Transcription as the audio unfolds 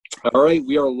All right,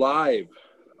 we are live,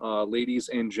 ladies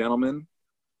and gentlemen.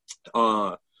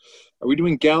 Are we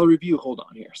doing gallery view? Hold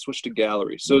on here. Switch to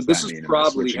gallery. So What's this that is mean? Am I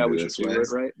probably switching how to we should this do way?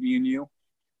 it, right? Me and you.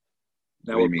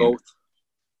 Now What we're do you mean? both.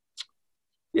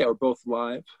 Yeah, we're both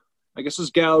live. I guess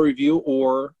it's gallery view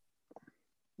or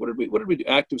what did we do?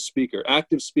 Active speaker.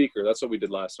 Active speaker. That's what we did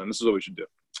last time. This is what we should do.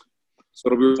 So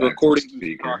it'll be It's active recording.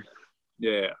 speaker.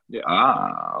 Yeah. Okay. You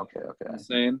know what I'm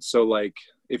saying? So like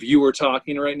if you were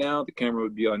talking right now, the camera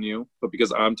would be on you. But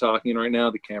because I'm talking right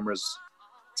now, the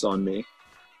it's on me.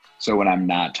 So when I'm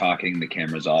not talking, the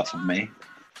camera's off of me?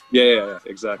 Yeah,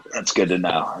 exactly. That's good to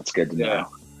know. That's good to know.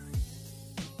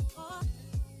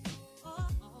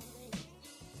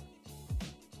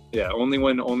 Yeah, only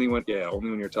when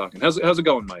you're talking. How's it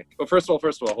going, Mike? Well, first of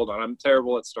all, hold on. I'm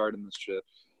terrible at starting this shit.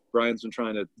 Brian's been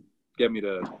trying to get me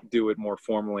to do it more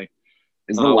formally.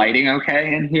 Is the lighting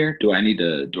okay in here? Do I need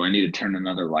to turn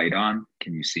another light on?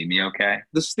 Can you see me okay?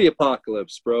 This is the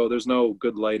apocalypse, bro. There's no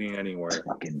good lighting anywhere. It's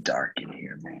fucking dark in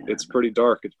here, man. It's pretty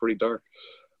dark. Well,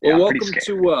 Yeah, welcome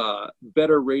to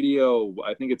Better Radio.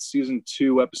 I think it's season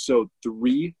 2, episode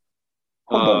 3.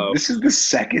 Hold on. This is the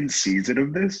second season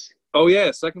of this? Oh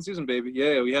yeah, second season, baby.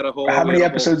 Yeah, we had a whole. How many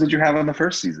episodes did you have on the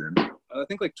first season? I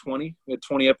think like 20. We had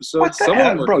 20 episodes. What the Some hell? of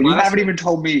them were Bro, classic. you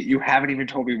haven't even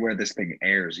told me where this thing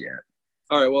airs yet.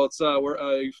 All right, well, it's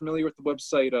are you familiar with the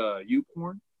website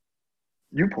YouPorn?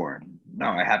 YouPorn? No,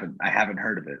 I haven't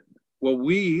heard of it. Well,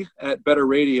 we at Better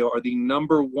Radio are the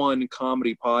 #1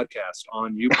 comedy podcast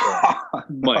on YouPorn,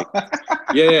 Mike.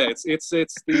 Yeah, it's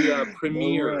the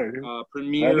premier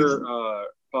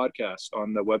podcast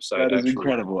on the website. That is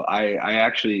incredible. I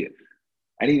actually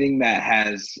anything that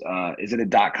has is it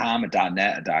a .com, a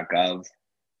 .net, a .gov?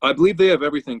 I believe they have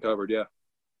everything covered. Yeah.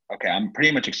 Okay, I'm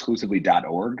pretty much exclusively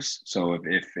 .orgs. So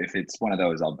if it's one of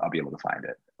those, I'll be able to find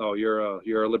it. Oh,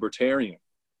 you're a libertarian.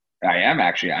 I am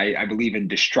actually. I believe in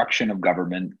destruction of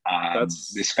government.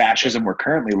 This fascism we're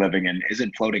currently living in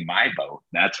isn't floating my boat.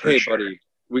 That's for sure. Hey, buddy,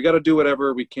 we got to do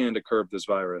whatever we can to curb this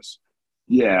virus.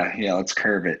 Yeah. Let's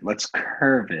curve it.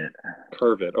 Curve it.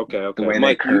 Okay. The way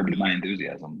Mike, they curbed my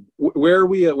enthusiasm. Where are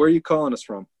we? Where are you calling us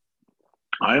from?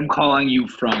 I am calling you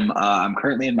from. I'm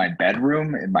currently in my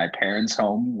bedroom in my parents'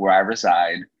 home where I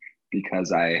reside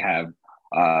because I have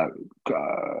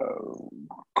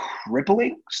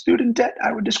crippling student debt.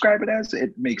 I would describe it as.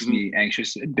 It makes me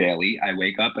anxious daily. I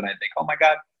wake up and I think, oh my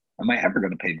God, am I ever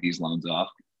going to pay these loans off?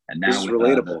 And now this is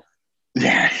relatable.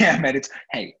 Yeah, man. It's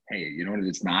hey, you know what?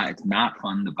 It's not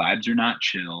fun. The vibes are not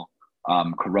chill.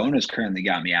 Corona's currently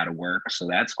got me out of work, so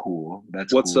that's cool.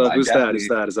 What's cool. Who's that? Is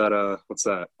that what's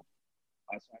that?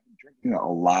 So I've been drinking a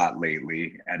lot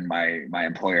lately, and my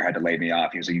employer had to lay me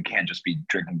off. He was like, "You can't just be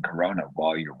drinking Corona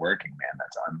while you're working, man.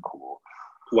 That's uncool."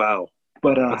 Wow,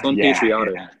 but that's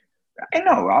unpatriotic. Yeah. I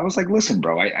know. I was like, "Listen,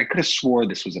 bro. I could have swore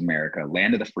this was America,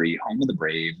 land of the free, home of the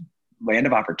brave, land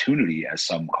of opportunity, as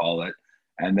some call it."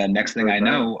 And then next thing I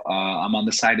know, I'm on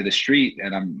the side of the street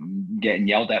and I'm getting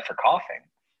yelled at for coughing.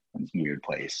 It's a weird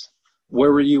place.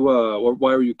 Where were you?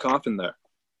 Why were you coughing there?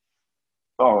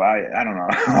 Oh, I don't know.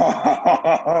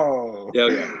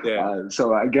 Yeah.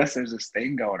 So I guess there's this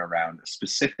thing going around,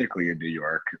 specifically in New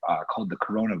York, called the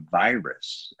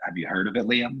coronavirus. Have you heard of it,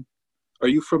 Liam? Are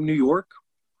you from New York?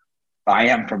 I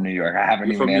am from New York. I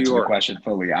haven't even answered the question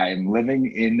fully. I am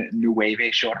living in Nueva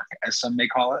York, as some may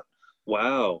call it.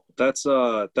 Wow, that's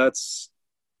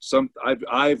some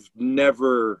I've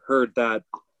never heard that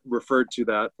referred to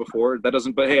that before. That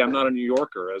doesn't. But hey, I'm not a New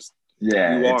Yorker, as you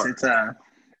are.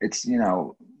 It's you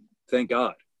know. Thank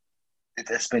God.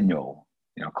 It's Espanol.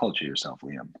 Culture yourself,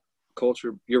 Liam.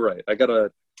 Culture. You're right. I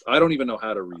don't even know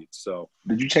how to read. So.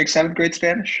 Did you take 7th grade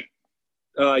Spanish?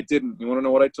 I didn't. You want to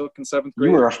know what I took in 7th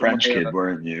grade? You were a French kid,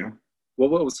 weren't you?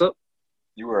 What's up?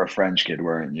 You were a French kid,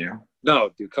 weren't you? No,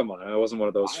 dude, come on. I wasn't one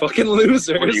of those fucking losers.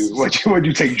 Would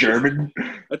you take German?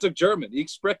 I took German. Ich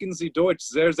sprechen Sie Deutsch.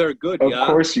 Sehr good. Of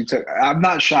course you took. I'm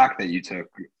not shocked that you took.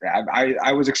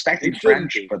 I was expecting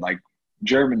French, but like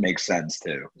German makes sense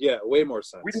too. Yeah, way more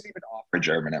sense. We didn't even offer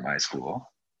German at my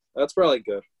school. That's probably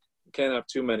good. You can't have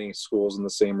too many schools in the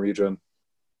same region.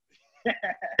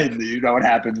 And you know what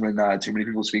happens when too many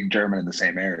people speak German in the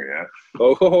same area?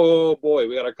 Oh boy,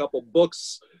 we got a couple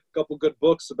good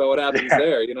books about what happens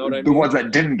there. You know what I mean? The ones that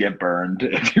didn't get burned,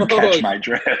 if you catch my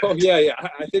drift. Oh yeah.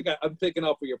 I think I'm picking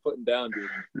up what you're putting down, dude.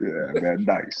 Yeah, man.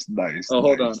 Nice. Oh,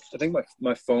 hold on. I think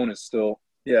my phone is still.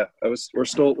 Yeah, we're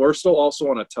still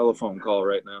also on a telephone call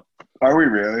right now. Are we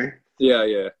really?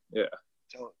 Yeah.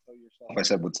 Tell yourself I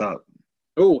said what's up.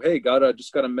 Oh, hey,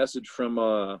 just got a message from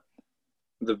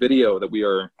the video that we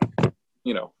are,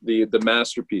 the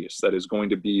masterpiece that is going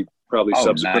to be probably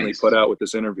subsequently put out with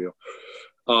this interview.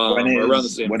 Around the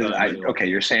same what is time. I Anyway. okay,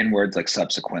 you're saying words like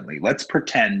subsequently. Let's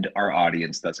pretend our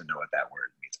audience doesn't know what that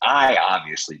word means. I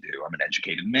obviously do. I'm an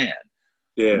educated man.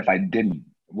 Yeah. But if I didn't,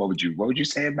 what would you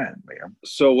say it meant, Liam?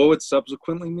 So what would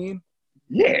subsequently mean?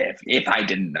 Yeah, if I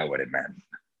didn't know what it meant.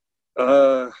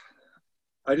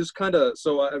 I just kind of,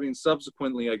 so I mean,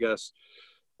 subsequently, I guess,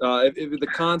 if the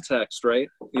context, right?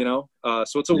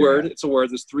 So it's a word. It's a word.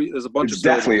 There's a bunch It's of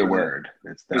syllables. definitely a word.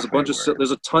 It's definitely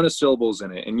there's a ton of syllables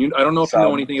in it, and I don't know if you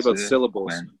know anything about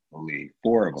syllables.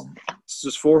 Four of them. It's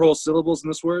just 4 whole syllables in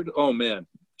this word. Oh man,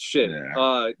 shit.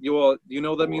 Yeah. You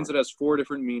know that means it has 4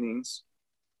 different meanings.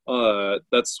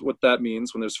 That's what that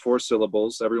means when there's 4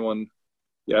 syllables. Everyone,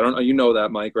 I don't know. You know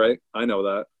that, Mike, right? I know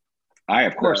that. I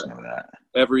of course know that.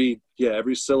 Every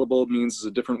syllable means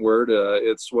a different word.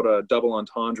 It's what a double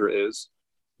entendre is.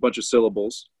 A bunch of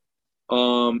syllables.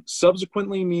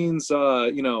 Subsequently means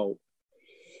if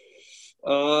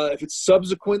it's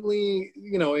subsequently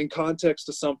in context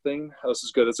to something. This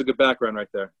is good. That's a good background right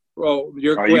there.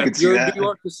 You're New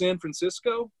York to San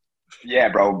Francisco. Yeah,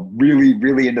 bro. Really,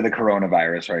 really into the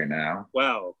coronavirus right now.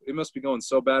 Wow, it must be going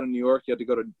so bad in New York. You had to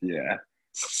go to. Yeah.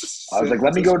 I was like,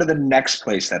 let me go to the next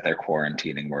place that they're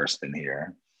quarantining worse than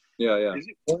here. Yeah. Is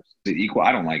it equal?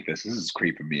 I don't like this. This is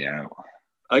creeping me out.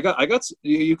 I got.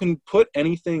 You can put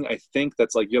anything. I think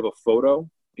that's like you have a photo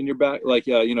in your back. Like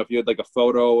if you had like a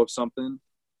photo of something.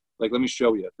 Like let me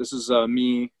show you. This is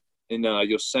me in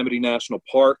Yosemite National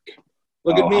Park.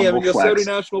 Look at me. I'm in Yosemite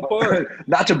National Park.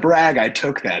 Not to brag, I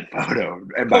took that photo.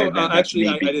 Actually,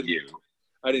 I didn't.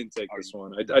 I didn't take this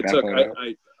one.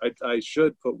 I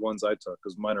should put ones I took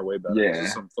because mine are way better. Yeah. This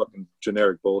is some fucking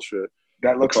generic bullshit.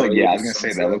 That looks like, I was going to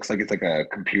say, that looks like it's like a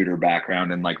computer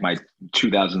background in like my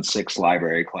 2006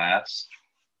 library class.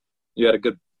 You had a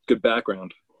good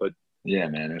background, but yeah,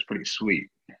 man, it was pretty sweet.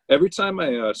 Every time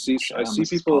I see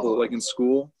people like in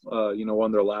school,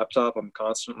 on their laptop, I'm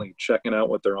constantly checking out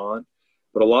what they're on.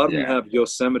 But a lot of them have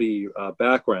Yosemite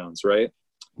backgrounds, right?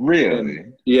 Really?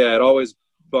 And, yeah, it always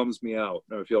bums me out.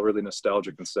 I feel really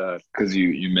nostalgic and sad. Because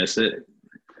you miss it?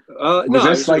 Was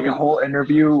this like a whole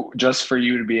interview just for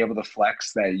you to be able to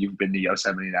flex that you've been to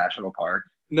Yosemite National Park?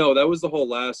 No, that was the whole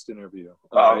last interview.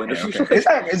 Okay.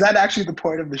 Is that actually the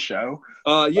point of the show?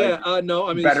 No.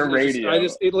 I mean, better radio.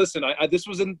 Listen. This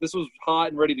was hot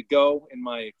and ready to go in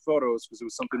my photos because it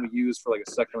was something we used for like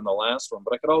a second on the last one.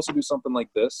 But I could also do something like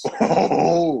this.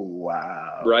 Oh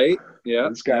wow! Right? Yeah.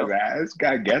 This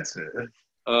guy gets it.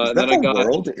 Is that a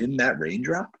world in that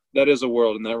raindrop? That is a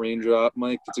world in that raindrop,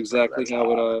 Mike. That's exactly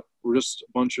how it. We're just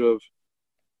a bunch of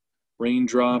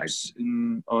raindrops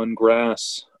on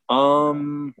grass.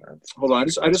 Hold on. I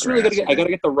just really gotta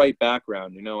get the right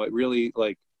background. It really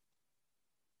like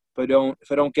if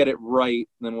I don't get it right,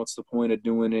 then what's the point of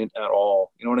doing it at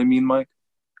all? You know what I mean, Mike?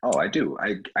 Oh, I do.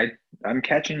 I'm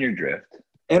catching your drift.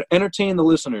 Entertain the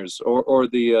listeners or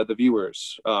the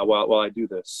viewers while I do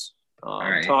this.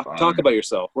 Right, talk about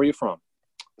yourself. Where are you from?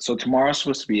 So tomorrow's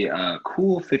supposed to be a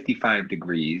cool 55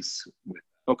 degrees.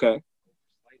 Okay.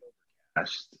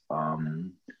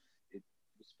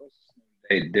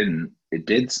 It didn't. It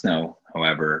did snow,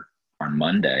 however, on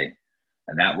Monday,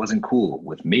 and that wasn't cool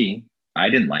with me. I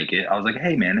didn't like it. I was like,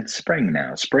 "Hey, man, it's spring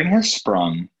now. Spring has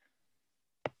sprung."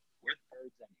 Where the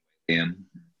birds anyway?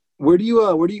 Where do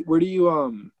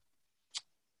you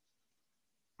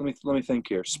Let me think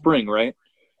here. Spring, right?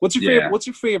 What's your favorite? What's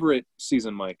your favorite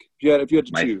season, Mike? If you had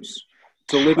to choose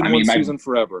to live in one season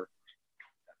forever.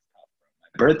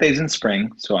 My birthday's in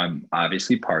spring, so I'm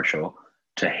obviously partial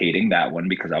to hating that one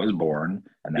because I was born,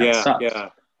 and that sucks. Yeah.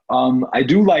 I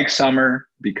do like summer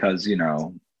because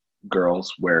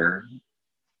girls wear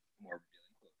more.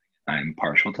 I'm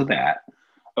partial to that.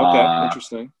 Okay,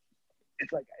 interesting.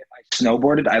 It's like if I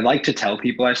snowboarded, I like to tell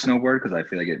people I snowboard because I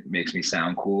feel like it makes me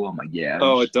sound cool. I'm like, yeah.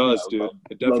 It does, dude.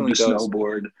 It definitely does.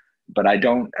 Snowboard, but I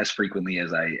don't as frequently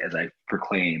as I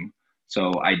proclaim.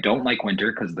 So I don't like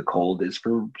winter because the cold is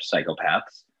for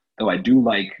psychopaths. Though I do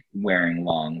like wearing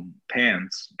long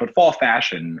pants, but fall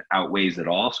fashion outweighs it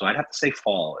all. So I'd have to say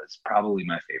fall is probably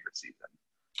my favorite season.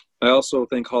 I also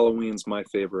think Halloween's my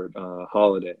favorite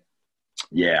holiday.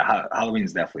 Yeah,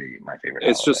 Halloween's definitely my favorite.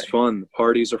 It's just fun. The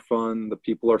parties are fun. The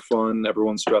people are fun.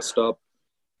 Everyone's dressed up,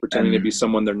 pretending to be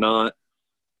someone they're not.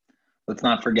 Let's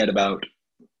not forget about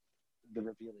the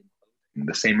revealing clothing.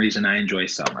 The same reason I enjoy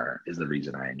summer is the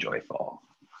reason I enjoy fall.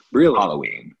 Really?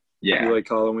 Halloween. Yeah. You like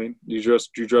Halloween? Do you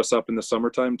dress up in the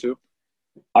summertime too?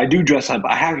 I do dress up.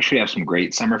 I actually have some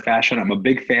great summer fashion. I'm a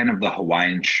big fan of the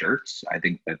Hawaiian shirts. I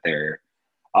think that they're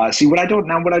what I don't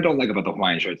like about the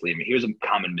Hawaiian shirts, Liam, here's a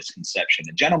common misconception.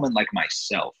 A gentleman like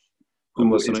myself, I'm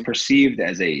who is listening. perceived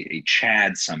as a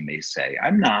Chad, some may say.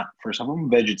 I'm not. First off, I'm a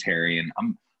vegetarian.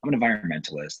 I'm an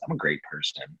environmentalist. I'm a great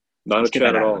person. Not a Let's get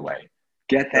Chad that at out of the all. way.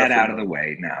 Get that Definitely out of the not.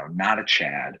 way now. Not a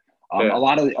Chad. Yeah. A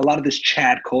lot of this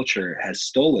Chad culture has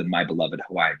stolen my beloved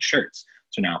Hawaiian shirts.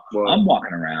 So now Well, I'm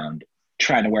walking around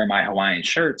trying to wear my Hawaiian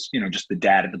shirts, you know, just the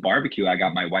dad at the barbecue. I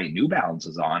got my white New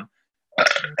Balances on.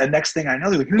 And next thing I know,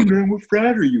 they're like, hey man, what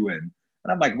frat are you in?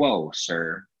 And I'm like, whoa,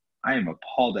 sir, I am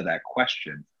appalled at that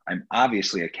question. I'm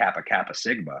obviously a Kappa Kappa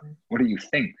Sigma. What do you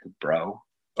think, bro?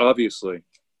 obviously.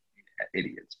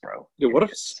 Idiots, bro. Yeah, what a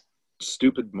Idiots.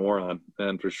 stupid moron,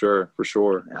 man, for sure, for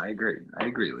sure. I agree. I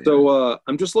agree, Liam. So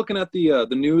I'm just looking at the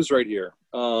news right here.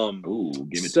 Ooh,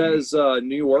 give it to me. Says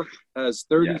New York has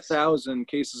 30,000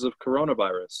 cases of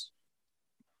coronavirus.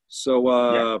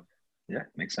 So Yeah,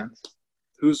 makes sense.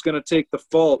 who's gonna take the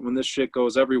fault when this shit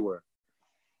goes everywhere?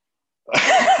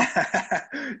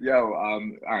 Yo, all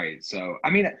right. So, I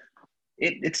mean,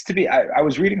 it's to be, I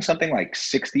was reading something like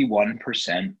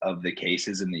 61% of the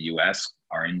cases in the US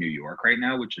are in New York right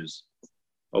now, which is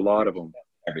A lot of them.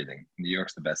 everything. New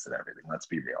York's the best at everything. Let's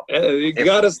be real. You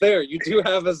got us there. You do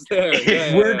have us there.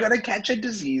 If we're going to catch a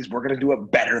disease, we're going to do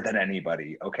it better than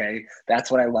anybody. Okay.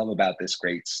 That's what I love about this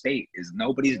great state is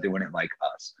nobody's doing it like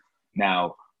us.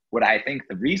 Now, what I think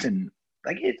the reason,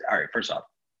 all right, first off,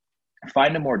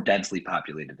 find a more densely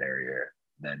populated area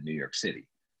than New York City.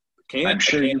 I'm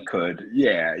sure you could.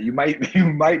 Yeah, you might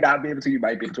not be able to. You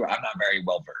might be able to. I'm not very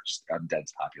well versed on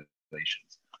dense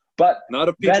populations, but not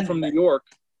of people from New York.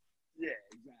 Yeah,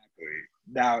 exactly.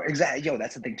 Now, exactly. Yo,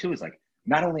 that's the thing too. Is like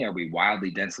not only are we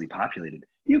wildly densely populated,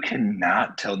 you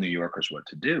cannot tell New Yorkers what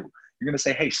to do. You're gonna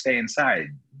say, "Hey, stay inside."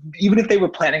 Even if they were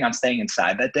planning on staying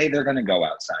inside that day, they're gonna go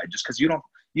outside just because you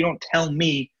don't tell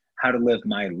me how to live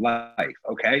my life.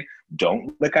 Okay,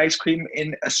 don't lick ice cream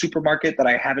in a supermarket that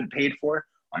I haven't paid for.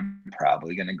 I'm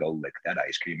probably going to go lick that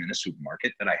ice cream in a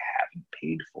supermarket that I haven't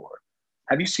paid for.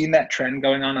 Have you seen that trend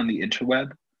going on the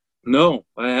interweb? No,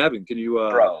 I haven't. Can you,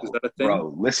 is that a thing?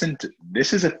 Bro, listen to,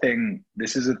 this is a thing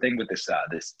with this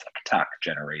TikTok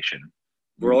generation.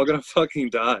 We're all going to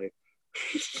fucking die.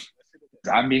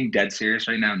 I'm being dead serious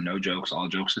right now. No jokes, all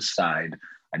jokes aside.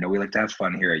 I know we like to have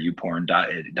fun here at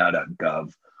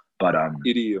youporn.gov, but,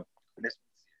 EDU.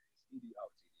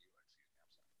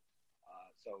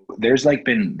 So there's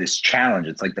been this challenge.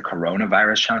 It's like the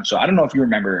coronavirus challenge. So I don't know if you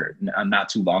remember, not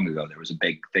too long ago, there was a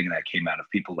big thing that came out of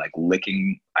people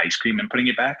licking ice cream and putting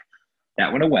it back.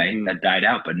 That went away. That died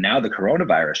out. But now the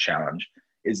coronavirus challenge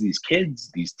is these kids,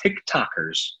 these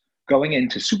TikTokers going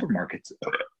into supermarkets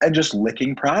and just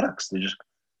licking products. They're just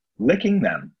licking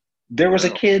them. There was a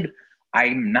kid,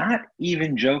 I'm not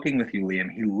even joking with you,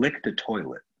 Liam. He licked a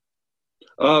toilet.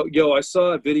 Yo, I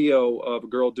saw a video of a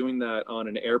girl doing that on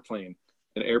an airplane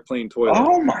toilet.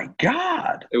 Oh my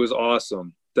God. It was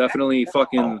awesome. Definitely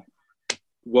fucking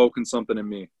woken something in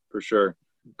me for sure.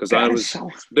 Because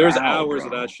there's hours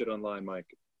of that shit online, Mike.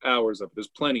 Hours of it. There's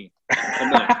plenty.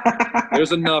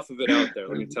 There's enough of it out there,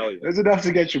 let me tell you. There's enough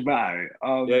to get you by.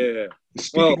 Yeah.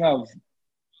 Speaking of,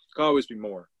 could always be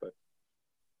more, but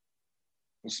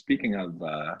speaking of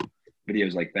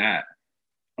videos like that,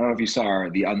 I don't know if you saw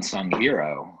the Unsung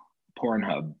Hero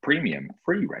Pornhub Premium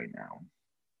free right now.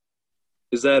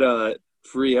 Is that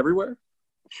free everywhere?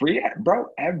 Free, bro,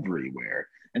 everywhere.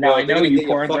 And now I know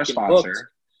YouPorn's our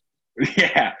sponsor.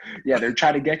 Yeah, they're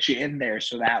trying to get you in there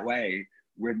so that way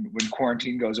when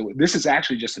quarantine goes away. This is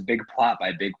actually just a big plot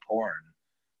by Big Porn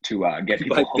to get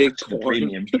people hooked to the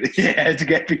premium. Yeah, to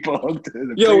get people hooked to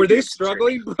the Yo, were they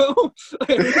struggling, bro?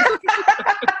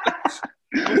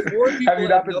 Before people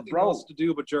have nothing else to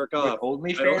do but jerk off. With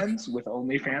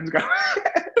OnlyFans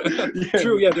going.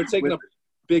 True, yeah, they're taking a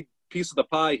big piece of the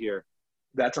pie here.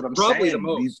 That's what I'm Probably saying. The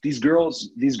most. These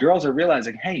girls are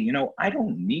realizing, hey, I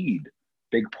don't need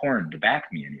Big Porn to back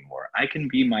me anymore. I can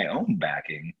be my own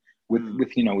backing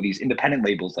with these independent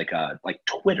labels like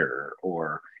Twitter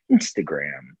or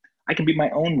Instagram. I can be my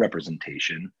own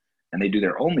representation, and they do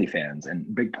their OnlyFans.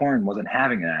 And Big Porn wasn't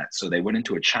having that, so they went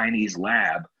into a Chinese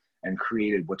lab and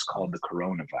created what's called the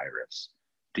coronavirus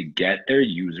to get their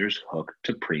users hooked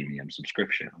to premium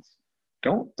subscriptions.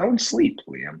 Don't sleep,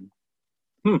 Liam.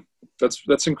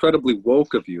 That's incredibly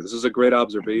woke of you. This is a great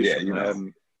observation. Yeah,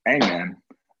 hey man,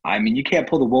 I mean, you can't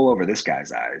pull the wool over this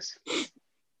guy's eyes.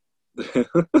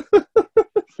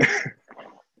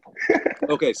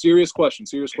 Okay, serious question.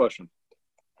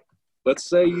 Let's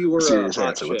say you were serious a hot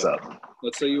answer. chick. What's up?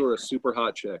 Let's say you were a super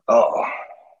hot chick. Oh,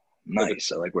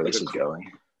 nice. I like where this is going.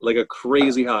 Like a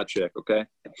crazy hot chick, okay?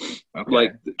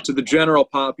 Like to the general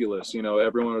populace,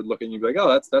 everyone would look at you and be like,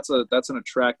 "Oh, that's an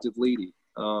attractive lady.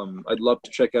 I'd love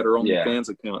to check out her OnlyFans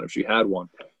account if she had one."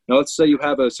 Now, let's say you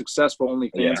have a successful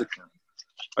OnlyFans account.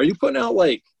 Are you putting out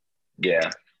like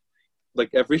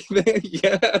everything?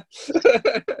 Yeah.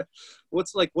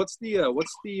 what's the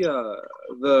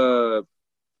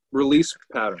release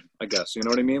pattern? I guess you know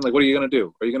what I mean. Like, what are you gonna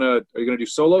do? Are you gonna do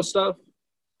solo stuff?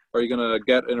 Are you gonna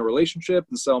get in a relationship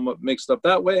and make stuff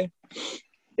that way?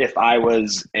 If I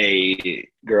was a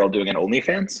girl doing an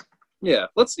OnlyFans, yeah,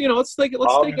 let's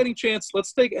take any chance.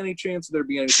 Let's take any chance there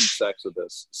be anything sexist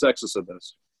of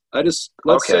this.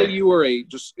 Let's say you were a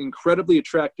just incredibly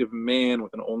attractive man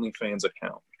with an OnlyFans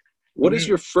account. What is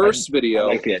your first video?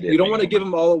 I like the idea. You don't want to give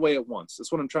them all away at once. That's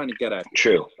what I'm trying to get at.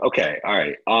 True. Okay. All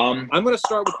right. I'm going to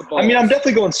start with the balls. I mean, I'm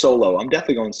definitely going solo.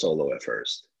 At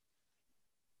first.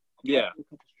 Yeah.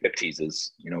 Strip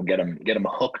teases, get them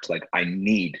hooked. Like, I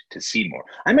need to see more.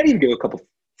 I might even give a couple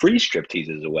free strip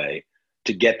teases away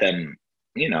to get them,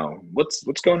 what's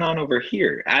going on over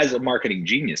here. As a marketing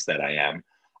genius that I am,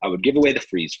 I would give away the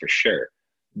frees for sure.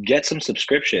 Get some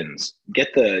subscriptions.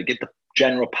 Get the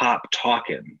general pop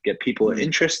talking. Get people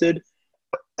interested,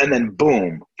 and then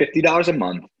boom, $50 a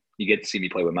month. You get to see me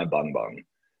play with my bung bung.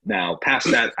 Now, past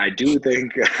that, I do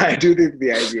think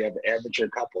the idea of amateur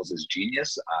couples is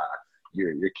genius.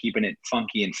 You're keeping it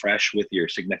funky and fresh with your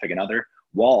significant other,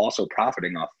 while also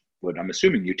profiting off what I'm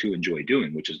assuming you two enjoy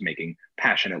doing, which is making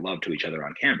passionate love to each other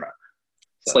on camera.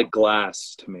 It's like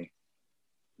Glass to me.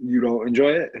 You don't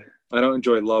enjoy it? I don't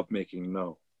enjoy love making,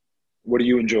 no. What do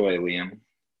you enjoy, Liam?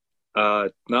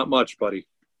 Not much, buddy.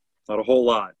 Not a whole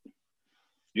lot.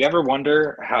 You ever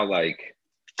wonder how,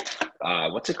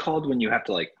 what's it called when you have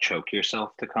to, choke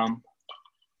yourself to come?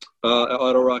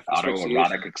 Autoerotic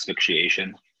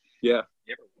asphyxiation. Yeah.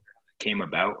 You ever wonder how that came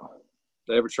about?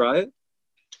 Did I ever try it?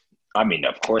 I mean,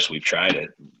 of course we've tried it.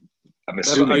 I'm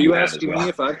assuming Are you asking me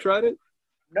if I've tried it?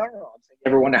 No. I'm saying,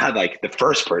 you ever wonder how, the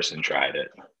first person tried it?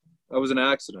 That was an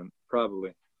accident,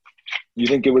 probably. You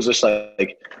think it was just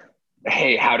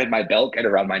hey, how did my belt get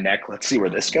around my neck? Let's see where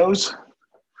this goes.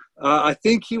 I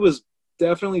think he was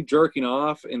definitely jerking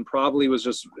off, and probably it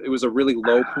was a really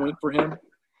low point for him.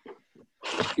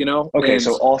 Okay,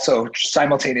 so also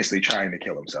simultaneously trying to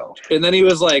kill himself. And then he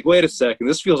was like, wait a second,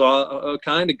 this feels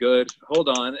kind of good. Hold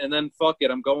on. And then fuck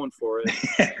it, I'm going for it.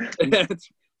 and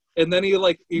then he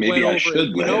Maybe went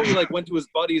over, he went to his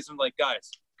buddies and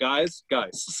guys.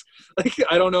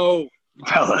 I don't know.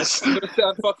 Fellas. I'm gonna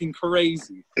sound fucking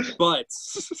crazy, but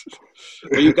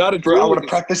you got to do. I want to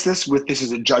preface this with this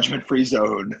is a judgment-free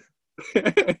zone.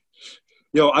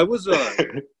 Yo, I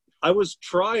was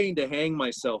trying to hang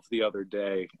myself the other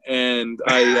day, and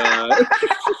I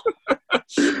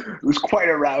it was quite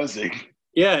arousing.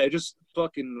 Yeah, it just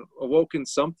fucking awoken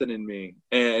something in me,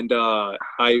 and I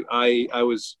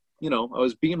was I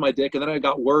was being my dick, and then I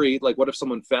got worried, what if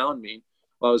someone found me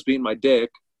while I was being my dick?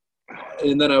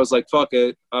 And then I was like, fuck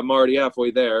it. I'm already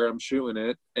halfway there. I'm shooting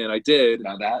it. And I did.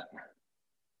 Now that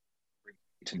brings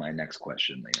me to my next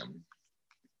question, Liam.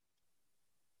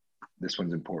 This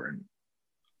one's important.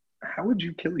 How would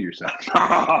you kill yourself?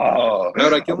 How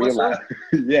would I kill myself?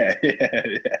 Yeah.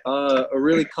 A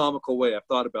really comical way. I've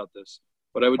thought about this.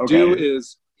 What I would do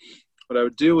is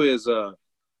it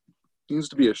needs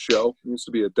to be a show. It needs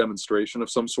to be a demonstration of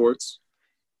some sorts.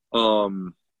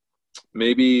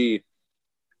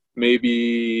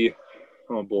 Maybe,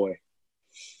 oh boy,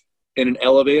 in an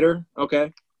elevator,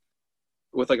 okay,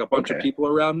 with a bunch of people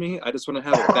around me. I just want to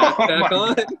have a backpack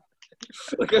on.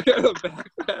 I have a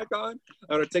backpack on.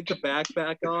 I want to take the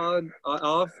backpack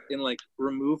off and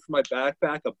remove from my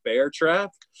backpack a bear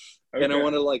trap, and I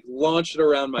want to launch it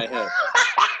around my head.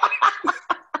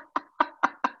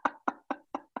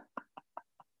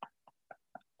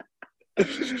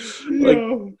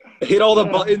 Hit all the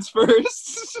buttons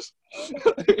first.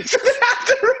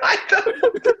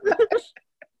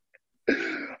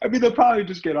 I mean, they'll probably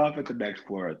just get off at the next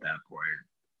floor at that point.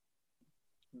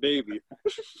 Maybe.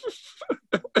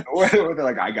 Or they're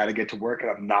like, I got to get to work,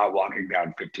 and I'm not walking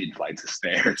down 15 flights of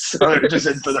stairs. So they're just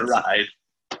in for the ride.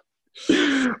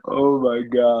 Oh my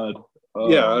God. Oh,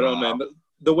 yeah, I don't know, man.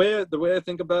 The way I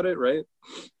think about it, right?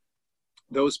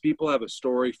 Those people have a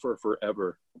story for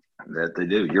forever. That they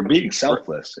do. You're being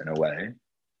selfless in a way.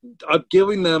 I'm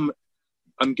giving them.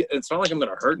 It's not like I'm going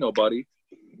to hurt nobody.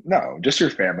 No, just your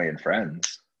family and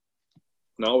friends.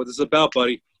 No, what this is about,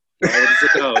 buddy. What is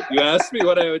it about? You asked me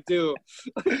what I would do.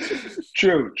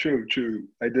 True.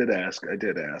 I did ask.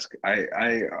 I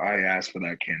asked for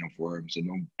that can of worms, and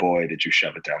oh boy, did you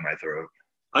shove it down my throat.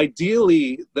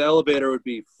 Ideally, the elevator would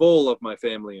be full of my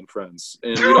family and friends,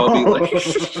 and we'd all be like...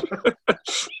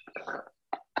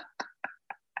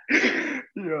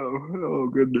 Yo, oh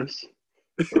goodness.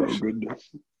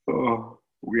 Oh.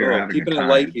 We are having a keeping it time.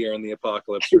 light here in the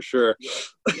apocalypse for sure.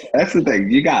 That's the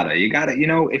thing. You gotta.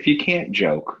 If you can't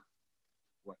joke,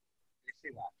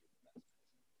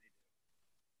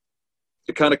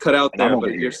 It kind of cut out and I'm there, over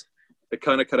but here. it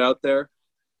kind of cut out there.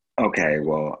 Okay,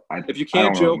 well, If you I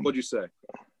can't don't joke, know. what'd you say?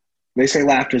 They say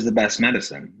laughter is the best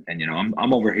medicine, and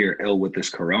I'm over here ill with this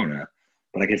corona,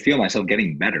 but I can feel myself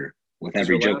getting better with Because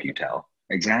every you're joke you laughing. tell.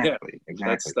 Yeah,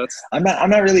 Exactly. that's. I'm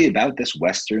not really about this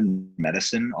Western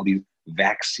medicine, all these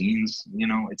vaccines.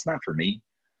 It's not for me.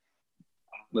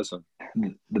 Listen,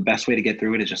 The best way to get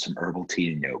through it is just some herbal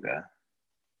tea and yoga.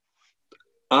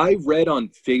 I read on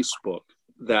Facebook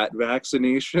that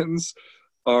vaccinations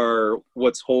are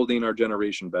what's holding our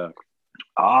generation back.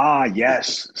 Ah,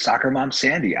 yes, soccer mom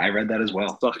Sandy. I read that as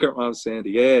well. Soccer mom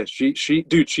Sandy, yeah,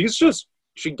 dude, she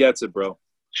gets it, bro.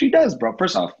 She does, bro.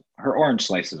 First off, her orange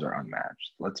slices are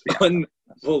unmatched. Let's be honest.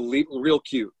 Real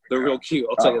cute. They're real cute.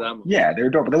 I'll tell you that much. Yeah, they're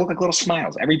adorable. They look like little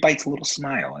smiles. Every bite's a little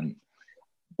smile, and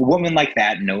a woman like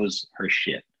that knows her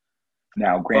shit.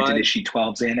 Now, granted, is she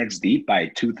 12 Xanax deep by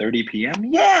 2:30 p.m.?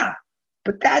 Yeah,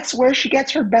 but that's where she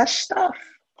gets her best stuff.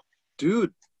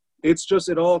 Dude, it's just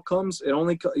it only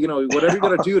whatever you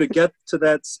got to do to get to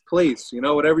that place,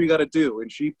 whatever you got to do,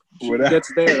 and she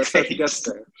gets there. That's how she gets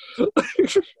there.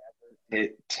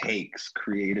 It takes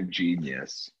creative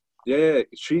genius. Yeah,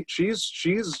 she's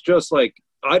just like,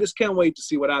 I just can't wait to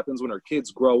see what happens when her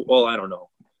kids grow. Well, I don't know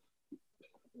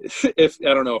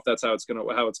if that's how it's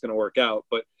gonna work out,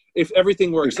 but if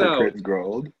everything works if her out, kids grow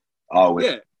old. Oh,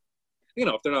 yeah,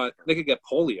 if they're not, they could get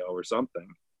polio or something.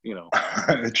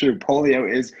 True.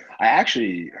 Polio is. I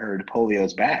actually heard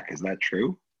polio's back. Is that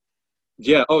true?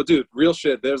 Yeah. Oh, dude, real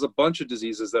shit. There's a bunch of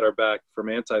diseases that are back from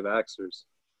anti-vaxxers.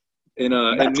 In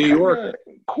New York,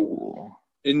 cool.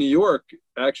 In New York,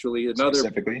 actually, another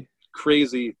Specifically,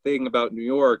 crazy thing about New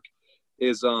York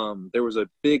is there was a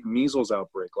big measles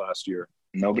outbreak last year.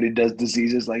 Nobody does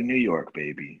diseases like New York,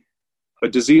 baby. A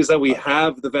disease that we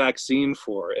have the vaccine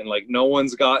for, and like no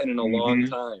one's gotten in a long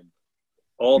Mm-hmm. time.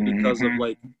 All because of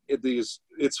like these.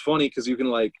 It's funny because you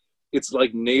can it's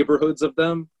like neighborhoods of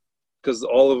them, because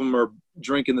all of them are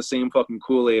drinking the same fucking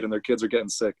Kool-Aid and their kids are getting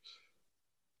sick.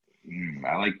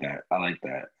 I like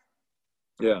that.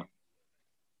 Yeah.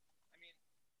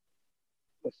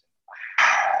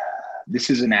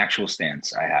 This is an actual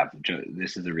stance I have.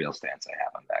 This is a real stance I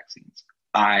have on vaccines.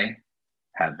 I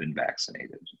have been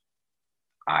vaccinated.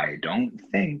 I don't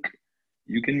think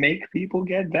you can make people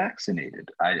get vaccinated.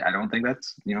 I don't think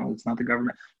that's, it's not the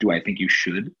government. Do I think you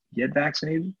should get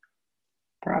vaccinated?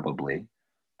 Probably.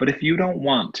 But if you don't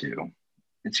want to,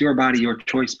 it's your body, your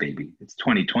choice, baby. It's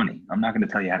 2020. I'm not going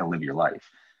to tell you how to live your life.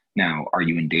 Now, are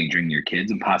you endangering your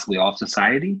kids and possibly all of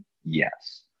society?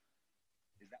 Yes.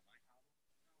 Is that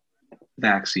my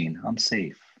vaccine? I'm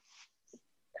safe.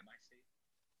 Am I safe?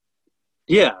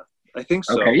 Yeah, I think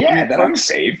so. Okay, yeah, then I'm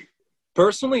safe.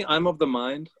 Personally, I'm of the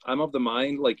mind,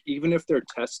 like, even if they're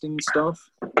testing stuff,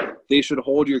 they should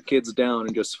hold your kids down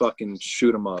and just fucking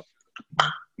shoot them up.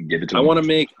 Give it to I them. want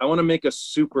to make a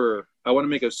super,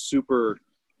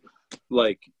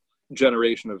 like,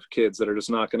 generation of kids that are just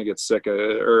not going to get sick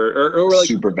or like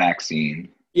super vaccine.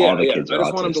 Yeah, all the yeah. kids I are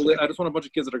just want them to live. autistic I just want a bunch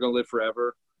of kids that are going to live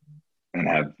forever and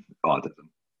have autism.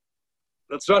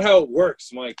 That's not how it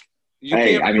works, Mike. You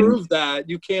can't prove that.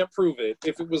 You can't prove it.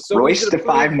 If it was so Royce easy to prove,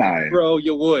 5'9", bro,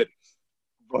 you would.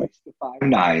 Royce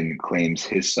 5'9" claims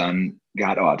his son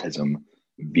got autism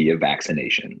via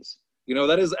vaccinations.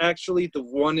 That is actually the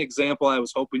one example I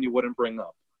was hoping you wouldn't bring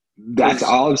up. That's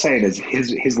all I'm saying is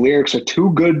his lyrics are too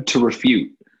good to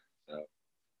refute.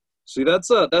 See,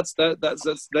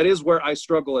 that is where I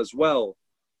struggle as well.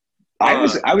 I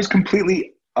was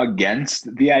completely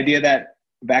against the idea that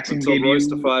vaccines gave Royce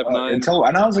you to 5'9".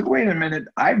 and I was like, wait a minute,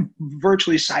 I've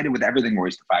virtually sided with everything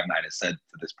Royce to 5'9" has said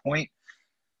to this point.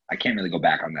 I can't really go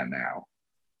back on that now.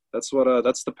 That's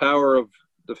the power of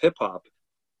hip hop.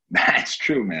 That's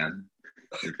true, man.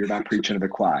 If you're not preaching to the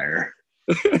choir.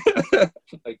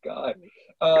 My God.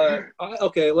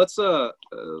 Okay, let's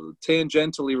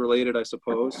tangentially related, I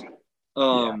suppose.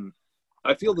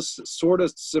 I feel this sort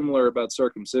of similar about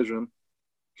circumcision.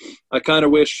 I kind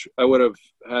of wish I would have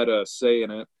had a say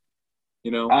in it.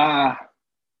 I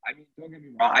mean, don't get me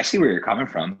wrong. I see where you're coming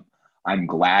from. I'm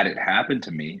glad it happened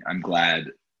to me. I'm glad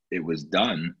it was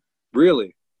done.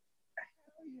 Really?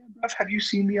 Have you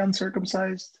seen the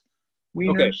uncircumcised wieners?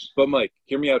 Okay, but Mike,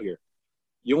 hear me out here.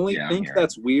 You only think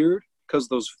that's weird because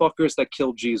those fuckers that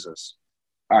killed Jesus.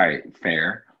 All right,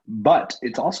 fair. But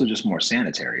it's also just more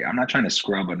sanitary. I'm not trying to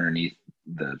scrub underneath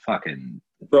the fucking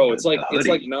Bro, it's like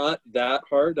not that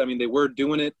hard. I mean, they were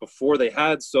doing it before they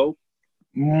had soap.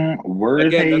 Were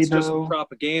Again, they, that's though? just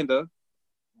propaganda.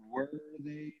 Were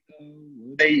they though?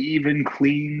 Were they even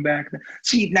clean back then?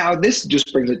 See, now this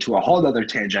just brings it to a whole other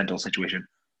tangential situation.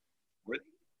 Where were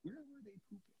they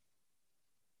pooping?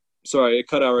 Sorry, it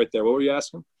cut out right there. What were you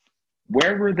asking?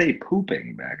 Where were they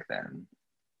pooping back then?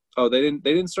 Oh, they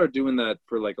didn't start doing that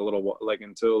for like a little like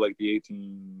until like the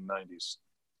 1890s.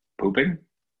 Pooping?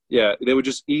 Yeah, they would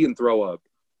just eat and throw up.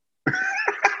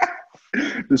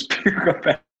 Just puke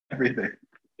up everything.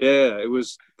 Yeah, it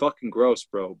was fucking gross,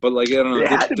 bro. But like I don't know, It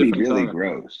had to be different really time.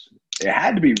 gross. It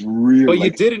had to be real. But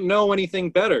like, you didn't know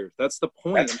anything better. That's the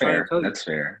point. that's I'm trying fair. to tell you. That's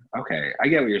fair. Okay, I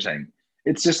get what you're saying.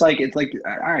 It's just like all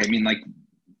right. I mean, like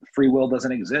free will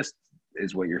doesn't exist,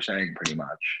 is what you're saying, pretty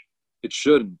much. It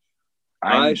shouldn't.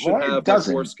 I should well, have my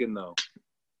foreskin though.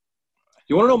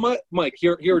 You want to know, Mike?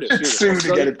 Here it is. It's soon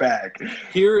to get it back.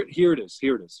 Here it is.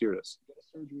 Surgery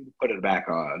to put it back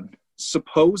on.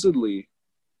 Supposedly,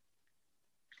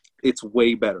 it's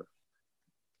way better.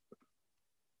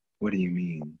 What do you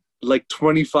mean? Like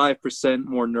 25%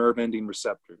 more nerve-ending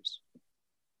receptors.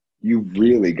 You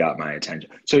really got my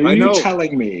attention. So you're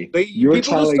telling me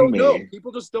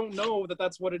people just don't know that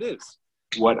that's what it is.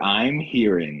 What I'm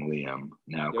hearing, Liam.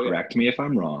 Now, correct me if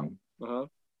I'm wrong. Uh-huh.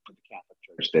 The Catholic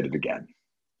Church did it again.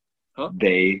 Huh?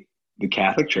 The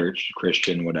Catholic Church,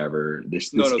 Christian, whatever.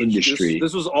 This industry.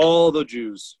 This was all the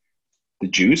Jews. The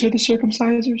Jews are the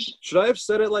circumcisers? Should I have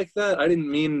said it like that? I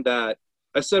didn't mean that.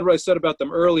 I said what I said about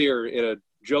them earlier in a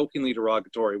jokingly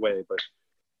derogatory way, but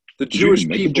the Jewish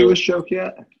people. Did you make a Jewish joke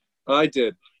yet? I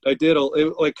did.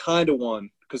 Like kind of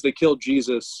one because they killed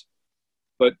Jesus,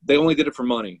 but they only did it for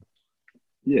money.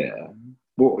 Yeah.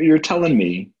 Well, you're telling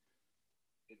me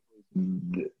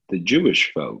the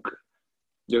Jewish folk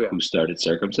who started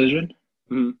circumcision?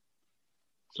 Mm-hmm.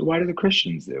 So why do the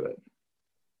Christians do it?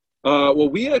 Well,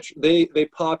 they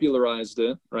popularized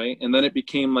it, right? And then it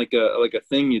became like a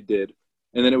thing you did.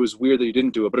 And then it was weird that you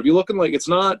didn't do it. But if you look it's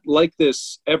not like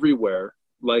this everywhere.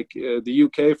 Like the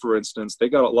UK, for instance, they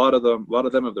got a lot of them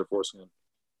have their foreskin.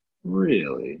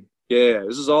 Really? Yeah.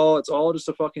 It's all just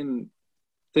a fucking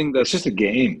thing it's just a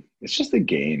game. It's just a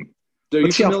game.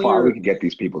 Let's see how far we can get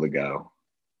these people to go.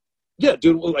 Yeah,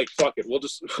 dude. We'll cut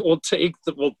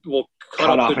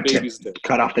off the baby's dick.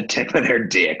 Cut off the tip of their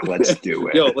dick. Let's do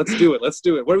it. Yo, let's do it.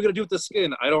 What are we gonna do with the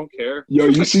skin? I don't care. Yo,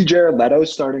 you see Jared Leto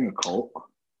starting a cult?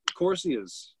 Of course he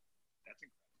is.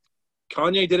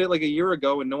 Kanye did it like a year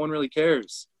ago, and no one really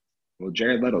cares. Well,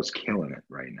 Jared Leto's killing it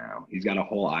right now. He's got a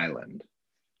whole island.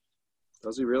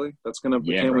 Does he really? Can't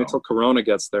wait till Corona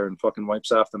gets there and fucking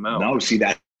wipes half them out. No, see,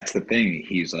 that's the thing.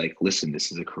 He's like, listen,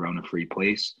 this is a Corona-free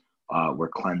place. We're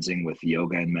cleansing with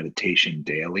yoga and meditation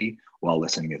daily while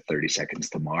listening to 30 Seconds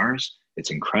to Mars. It's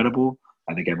incredible.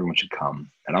 I think everyone should come.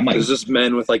 And I'm like, there's just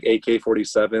men with like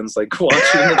AK-47s like watching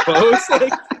the post,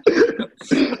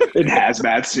 in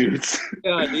hazmat suits.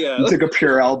 Yeah. You took a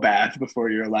Purell bath before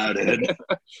you're allowed in.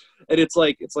 And it's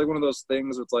like one of those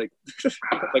things. It's like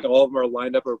like all of them are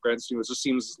lined up against you. It just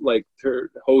seems like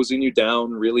they're hosing you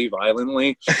down really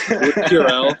violently with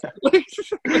Purell.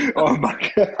 Oh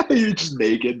my god, you're just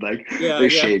naked. Like they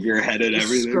shave your head and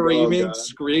everything.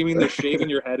 Screaming. They're shaving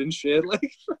your head and shit.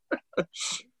 Like,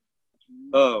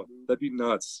 oh, that'd be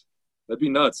nuts. I'd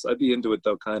be into it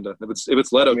though, kind of. If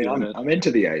it's Leto doing it. I'm into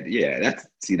the idea.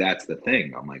 That's the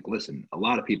thing. I'm like, listen, a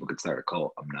lot of people could start a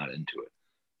cult. I'm not into it.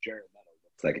 Jared Leto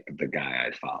looks like the guy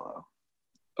I'd follow.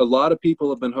 A lot of people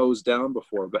have been hosed down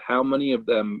before, but how many of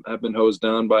them have been hosed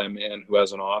down by a man who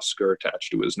has an Oscar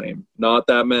attached to his name? Not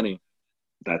that many.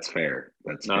 That's fair.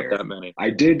 That's not fair. that many. I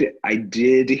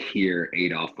did hear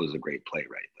Adolf was a great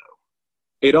playwright, though.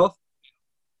 Adolf?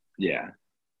 Yeah.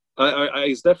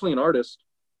 He's definitely an artist.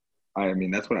 I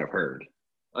mean, that's what I've heard.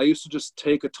 I used to just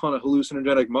take a ton of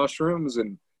hallucinogenic mushrooms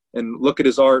and look at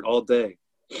his art all day.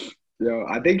 Yeah,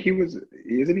 I think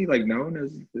isn't he like known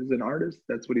as an artist?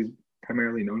 That's what he's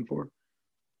primarily known for.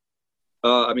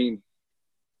 I mean,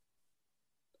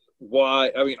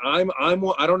 why? I mean, I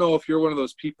don't know if you're one of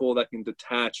those people that can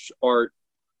detach art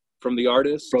from the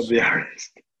artist. From the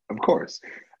artist, of course.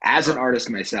 As an artist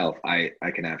myself, I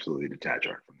can absolutely detach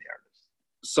art from the artist.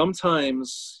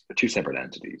 Sometimes they're two separate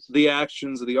entities. The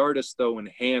actions of the artist, though,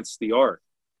 enhance the art.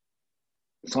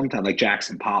 Sometimes, like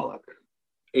Jackson Pollock,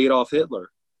 Adolf Hitler.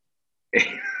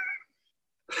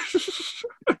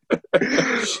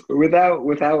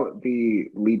 without the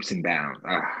leaps and bounds.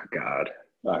 Oh God.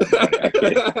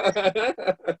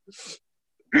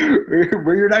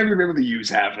 We're not even able to use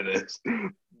half of this.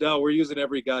 No, we're using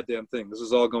every goddamn thing. This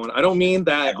is all going. I don't mean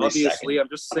that, obviously. Second. I'm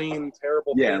just saying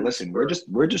terrible things. Yeah, listen,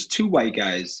 we're just two white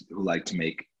guys who like to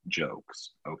make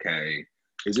jokes. Okay,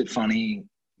 is it funny?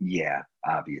 Yeah,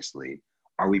 obviously.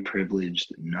 Are we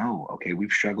privileged? No. Okay,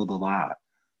 we've struggled a lot,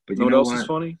 But know you what know else is what?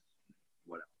 funny?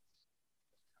 What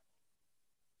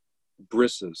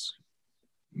Brisses.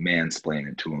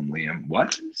 Mansplain it to him, Liam.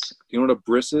 What? You know what a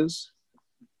bris is?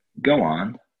 Go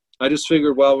on. I just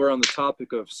figured while we're on the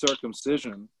topic of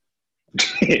circumcision,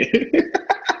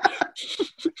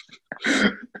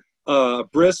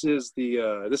 bris is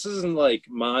the this isn't like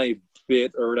my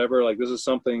bit or whatever. Like this is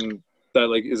something that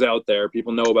like is out there.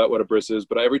 People know about what a bris is,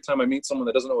 but every time I meet someone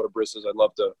that doesn't know what a bris is, I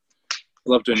love to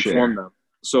inform them.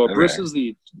 So a bris is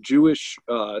the Jewish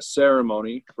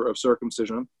ceremony of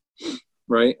circumcision,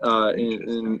 right?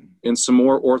 In some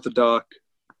more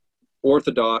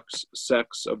orthodox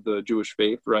sects of the Jewish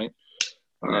faith, right?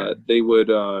 They would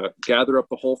gather up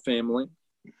the whole family,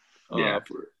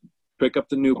 pick up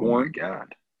the newborn,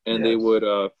 and they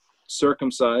would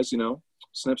circumcise,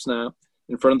 snip, snap,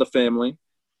 in front of the family.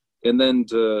 And then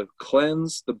to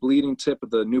cleanse the bleeding tip of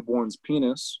the newborn's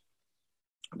penis,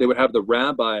 they would have the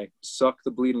rabbi suck the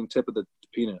bleeding tip of the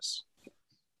penis.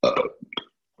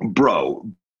 Bro.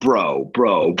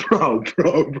 I'm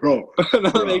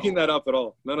not making that up at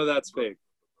all. None of that's fake.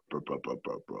 Bro.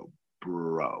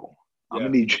 I'm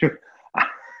going to need you.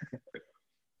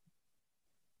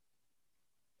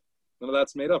 None of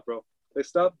that's made up, bro. They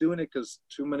stopped doing it because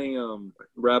too many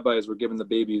rabbis were giving the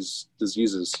babies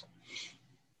diseases.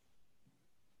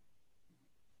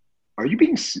 Are you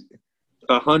being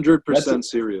 100%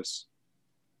 serious?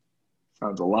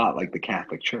 Sounds a lot like the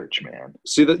Catholic Church, man.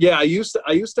 See that? Yeah, I used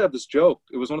to have this joke.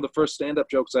 It was one of the first stand-up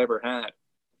jokes I ever had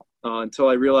until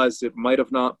I realized it might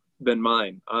have not been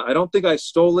mine. I don't think I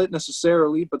stole it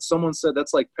necessarily, but someone said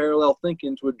that's like parallel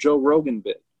thinking to a Joe Rogan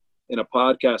bit in a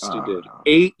podcast he did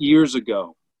 8 years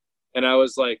ago. And I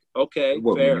was like, okay,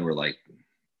 what, fair. When you were like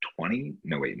 20?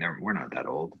 No, wait, never. We're not that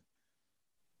old.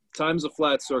 Time's a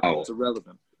flat circle. It's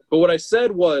irrelevant. But what I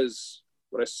said was,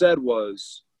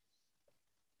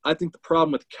 I think the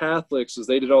problem with Catholics is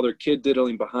they did all their kid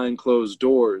diddling behind closed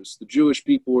doors. The Jewish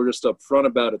people were just upfront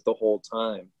about it the whole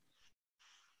time.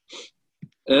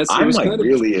 And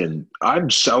I'm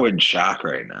so in shock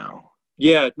right now.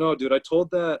 Yeah, no, dude, I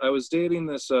told that. I was dating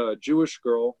this Jewish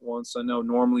girl once. I know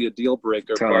normally a deal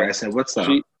breaker. Tell her, I said, what's up?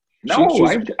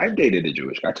 I've dated a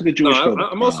Jewish guy. I took a Jewish girl.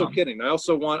 I'm also kidding.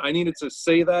 I needed to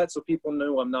say that so people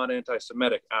knew I'm not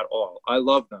anti-Semitic at all. I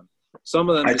love them. Some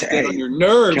of them just get on your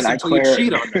nerves until you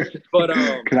cheat on them. But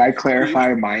can I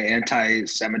clarify my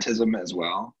anti-Semitism as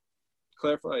well?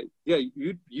 Clarify. Yeah,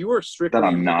 you are strictly that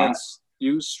I'm not.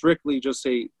 You strictly just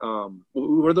hate.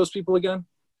 Who are those people again?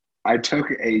 I took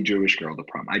a Jewish girl to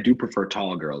prom. I do prefer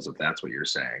tall girls, if that's what you're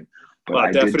saying. But well,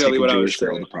 I did take a Jewish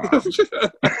girl to prom.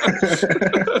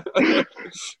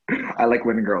 I like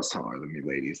when girls taller than me.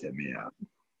 Ladies, hit me up.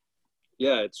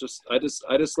 Yeah, it's just I just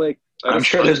like. I'm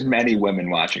sure there's many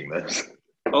women watching this.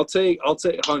 I'll take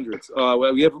hundreds.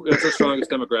 It's the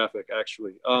strongest demographic,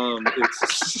 actually. I'll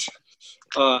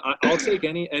take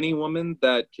any woman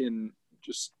that can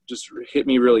just hit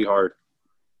me really hard.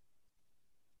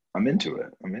 I'm into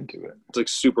it. It's like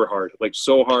super hard, like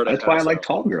so hard. That's why I like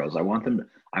tall girls. I want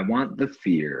the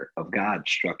fear of God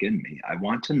struck in me. I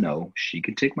want to know she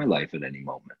can take my life at any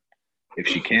moment. If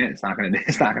she can't, it's not gonna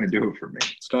do it for me.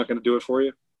 It's not gonna do it for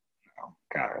you. No,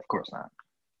 God, of course not.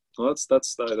 Well,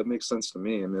 that makes sense to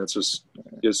me. I mean, it's just.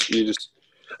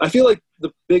 I feel like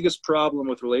the biggest problem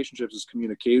with relationships is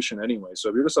communication, anyway. So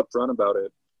if you're just upfront about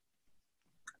it,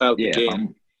 out the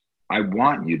game. I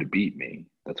want you to beat me.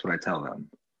 That's what I tell them.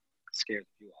 Scared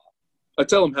you off. I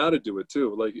tell them how to do it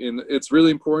too. Like, it's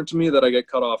really important to me that I get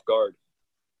cut off guard.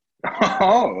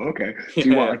 Oh, okay. So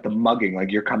you want like the mugging,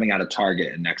 like you're coming out of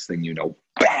Target, and next thing you know,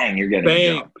 bang, you're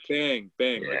getting jumped. Bang, yeah.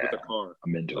 like with a car.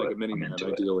 I'm into like it. A minivan,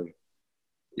 into ideally. It.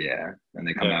 Yeah, and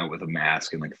they come out with a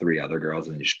mask and like 3 other girls,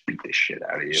 and just beat the shit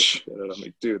out of you. I'm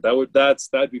like, dude,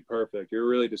 that'd be perfect. You're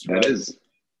really describing. That is.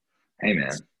 Hey,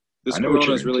 man. This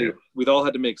corona is really. We've all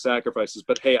had to make sacrifices,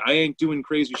 but hey, I ain't doing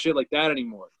crazy shit like that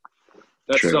anymore.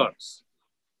 That sucks.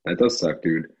 That does suck,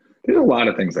 dude. There's a lot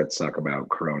of things that suck about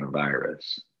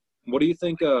coronavirus. What do you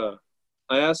think? I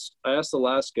asked the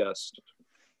last guest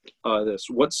this.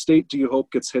 What state do you hope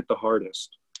gets hit the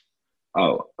hardest?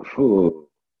 Oh, I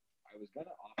was gonna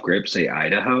off grip say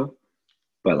Idaho,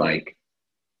 but like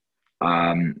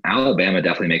Alabama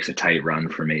definitely makes a tight run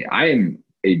for me. I am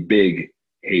a big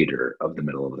hater of the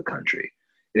middle of the country.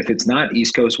 If it's not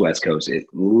East Coast, West Coast, it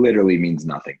literally means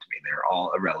nothing to me. They're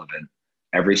all irrelevant.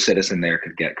 Every citizen there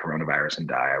could get coronavirus and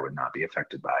die. I would not be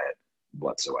affected by it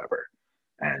whatsoever.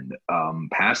 And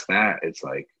past that, it's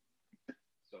like,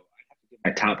 so I have to get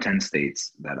my top 10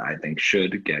 states that I think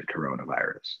should get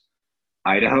coronavirus.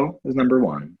 Idaho is number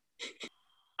 1.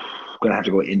 I'm going to have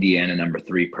to go Indiana number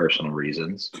 3, personal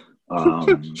reasons.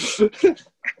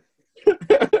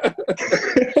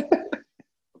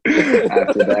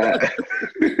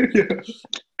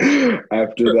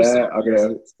 After that, I'm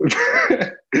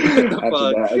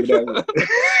gonna.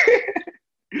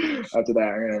 After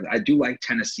that, I do like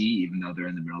Tennessee, even though they're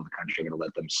in the middle of the country. I'm gonna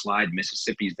let them slide.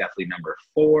 Mississippi's definitely number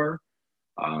 4.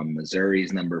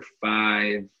 Missouri's number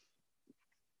 5.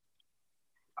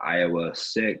 Iowa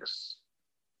 6.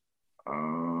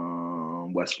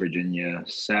 West Virginia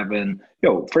 7.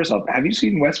 Yo, first off, have you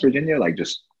seen West Virginia like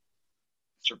just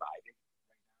surviving?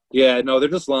 Yeah, no, they're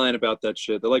just lying about that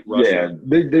shit. They're like Russia.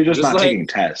 Yeah, they're just not taking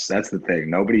tests. That's the thing.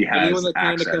 Nobody has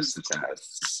access to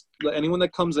tests. Anyone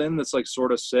that comes in that's like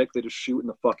sort of sick, they just shoot in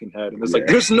the fucking head. And it's like,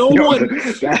 there's no one.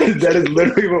 That is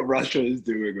literally what Russia is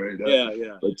doing right now.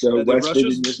 Yeah. But so West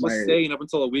Virginia was saying up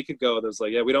until a week ago, there's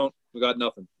like, we got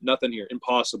nothing here.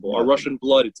 Impossible. Our Russian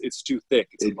blood, it's too thick.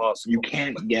 It's impossible. You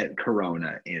can't get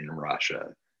corona in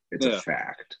Russia. It's a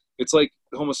fact. It's like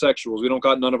homosexuals. We don't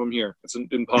got none of them here. It's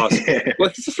impossible.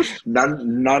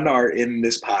 None are in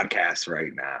this podcast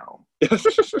right now.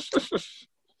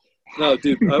 No,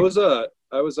 dude, I was oh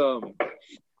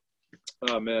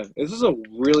man, this is a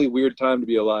really weird time to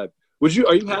be alive. Are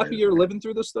you happy you're living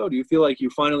through this though? Do you feel like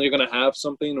you finally are gonna have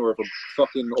something, or if a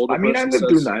fucking older person I lived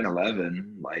through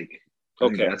 9/11, like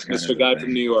okay, Mr. Guy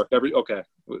from New York.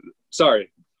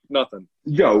 Sorry, nothing.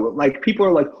 Yo, like people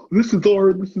are like, this is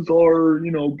our,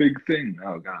 big thing.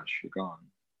 Oh gosh, you're gone.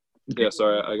 Yeah,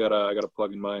 sorry, I gotta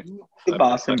plug in my the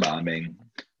Boston bombing.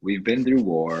 We've been through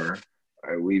war.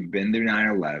 We've been through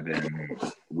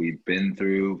 9/11. We've been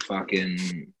through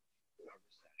fucking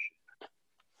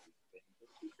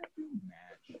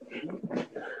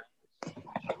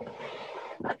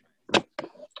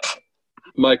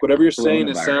Mike, whatever you're saying,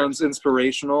 it sounds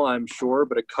inspirational, I'm sure,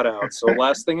 but it cut out. So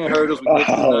last thing I heard was we lived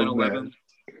through 9/11.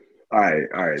 All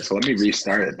right. So let me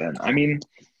restart it then. I mean,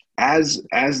 as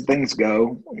things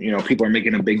go, people are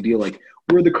making a big deal like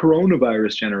we're the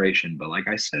coronavirus generation. But like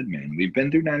I said, man, we've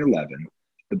been through 9/11,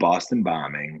 the Boston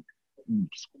bombing,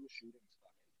 school shootings.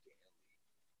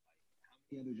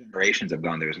 How many other generations have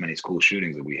gone through as many school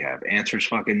shootings that we have? Answer's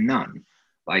fucking none.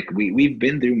 Like we've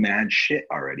been through mad shit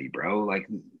already, bro. Like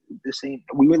this ain't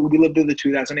we lived through the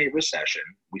 2008 recession.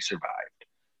 We survived.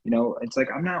 It's like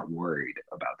I'm not worried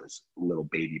about this little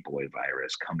baby boy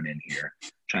virus coming in here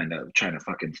trying to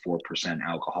fucking 4%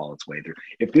 alcohol its way through.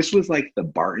 If this was like the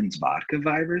Barton's vodka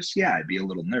virus, yeah, I'd be a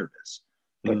little nervous.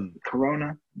 But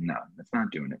Corona, no, it's not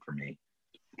doing it for me.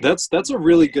 That's a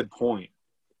really good point.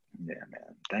 Yeah,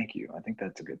 man. Thank you. I think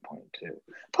that's a good point too.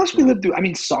 Plus, we lived through. I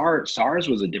mean, SARS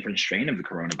was a different strain of the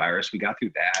coronavirus. We got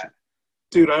through that.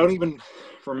 Dude, I don't even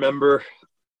remember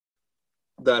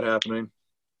that happening.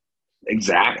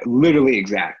 Exactly. Literally,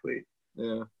 exactly.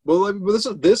 Yeah. Well,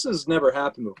 this has never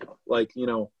happened before. Like,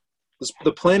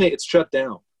 the planet, it's shut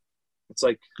down. It's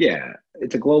like, yeah,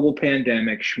 it's a global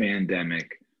pandemic, schmandemic,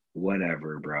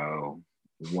 whatever, bro.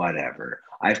 Whatever.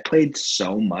 I've played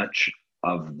so much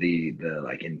of the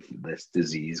like in this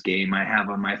disease game I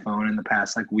have on my phone in the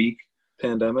past like week.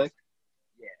 Pandemic?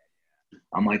 Yeah.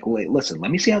 I'm like, wait, listen, let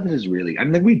me see how this is really. I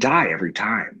mean, like, we die every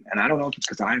time. And I don't know if it's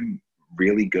because I'm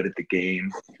really good at the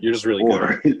game. You're just really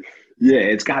good. Yeah,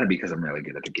 it's got to be because I'm really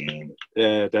good at the game.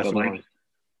 Yeah, definitely. But like,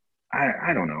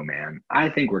 I don't know, man. I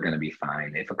think we're going to be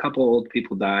fine. If a couple old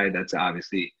people die, that's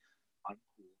obviously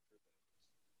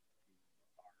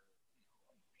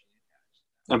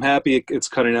I'm happy it's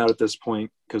cutting out at this point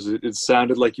because it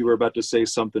sounded like you were about to say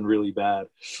something really bad.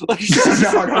 No.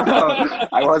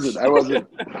 I wasn't.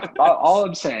 All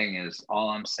I'm saying is.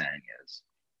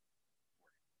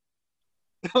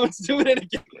 Let's do it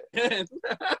again.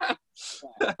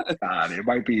 God, it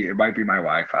might be my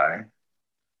Wi-Fi.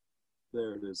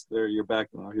 There it is. There, you're back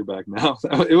now.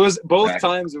 It was both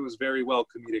times. It was very well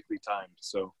comedically timed.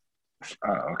 So.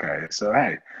 Oh, okay. So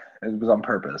hey, it was on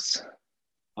purpose.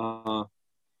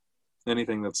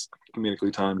 Anything that's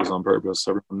comedically timed is on purpose.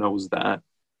 Everyone knows that.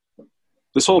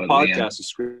 This whole podcast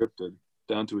is scripted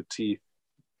down to a T.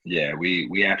 Yeah,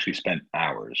 we actually spent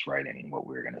hours writing what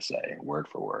we were going to say, word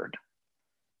for word.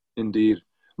 Indeed.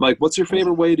 Mike, what's your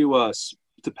favorite way to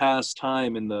pass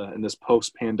time in this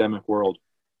post-pandemic world?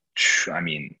 I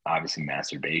mean, obviously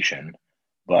masturbation,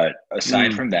 but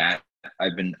aside from that,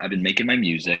 I've been making my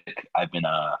music. I've been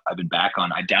back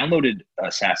on. I downloaded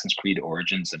Assassin's Creed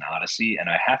Origins and Odyssey, and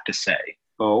I have to say,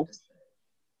 I'm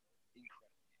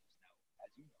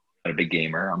not a big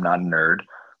gamer. I'm not a nerd,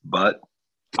 but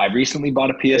I recently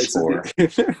bought a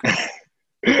PS4.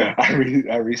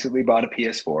 I recently bought a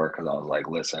PS4 because I was like,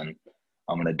 listen,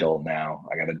 I'm an adult now.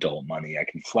 I got adult money. I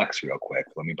can flex real quick.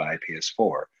 Let me buy a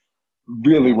PS4.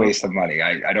 Really waste of money.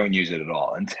 I don't use it at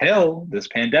all until this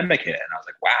pandemic hit. And I was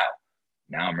like, wow,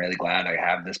 now I'm really glad I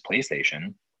have this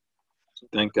PlayStation.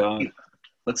 Thank God.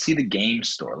 Let's see the game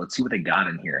store. Let's see what they got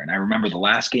in here. And I remember the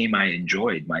last game I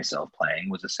enjoyed myself playing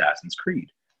was Assassin's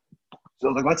Creed. So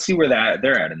like, let's see where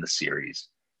they're at in the series.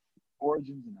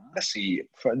 Origins and Odyssey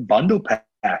for bundle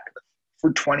pack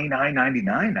for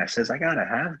 $29.99. I says I gotta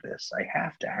have this. I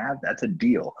have to have. That's a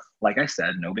deal. Like I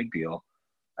said, no big deal.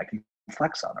 I can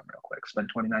flex on them real quick. Spend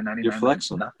 $29.99. You're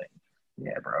flexing. Nothing.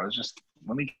 Yeah, bro. It's just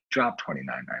let me drop $29.99.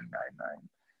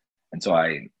 And so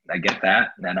I get that.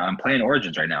 And I'm playing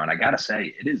Origins right now, and I gotta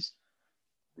say, it is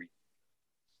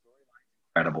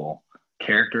incredible.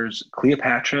 Characters,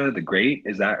 Cleopatra the Great,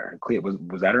 is that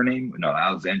was that her name? No,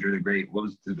 Alexandra the Great. What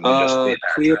was just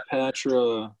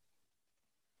Cleopatra?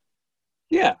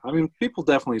 Yeah, I mean, people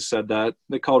definitely said that.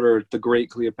 They called her the Great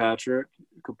Cleopatra.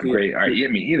 Great. All right, I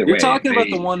mean, either You're way. talking about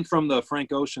the one from the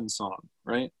Frank Ocean song,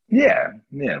 right? Yeah,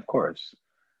 of course.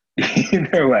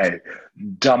 Either way,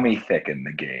 dummy thick in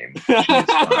the game.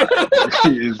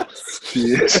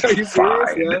 She is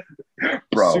fine. Yeah?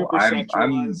 Bro, super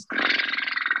I'm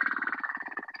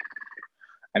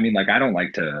I mean, like, I don't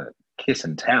like to kiss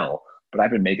and tell, but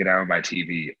I've been making out on my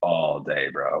TV all day,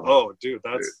 bro. Oh, dude,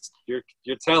 that's you're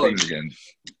telling me.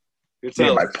 You're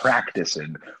telling me.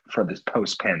 Practicing for this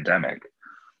post-pandemic.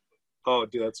 Oh,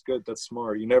 dude, that's good. That's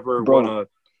smart. You never want to.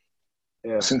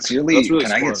 Yeah. Sincerely, really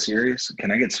can I get serious? Can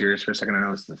I get serious for a second? I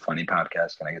know this is a funny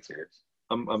podcast. Can I get serious?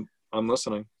 I'm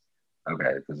listening.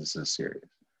 Okay, because this is serious.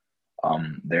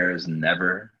 There has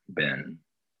never been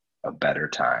a better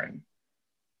time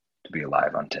to be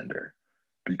alive on Tinder,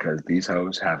 because these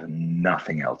hoes have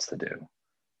nothing else to do.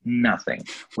 Nothing.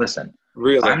 Listen,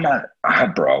 really, I'm not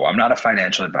a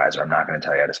financial advisor. I'm not going to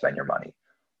tell you how to spend your money,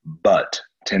 but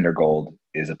Tinder Gold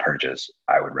is a purchase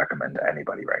I would recommend to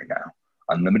anybody right now.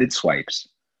 Unlimited swipes,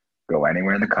 go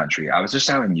anywhere in the country. I was just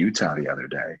out in Utah the other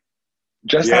day.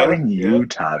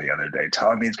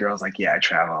 Telling these girls, like, yeah, I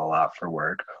travel a lot for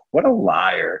work. What a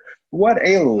liar.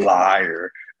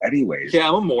 Anyways. Yeah,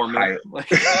 I'm a Mormon. I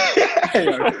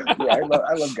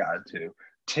love God too.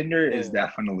 Tinder is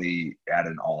definitely at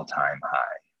an all-time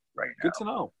high right now.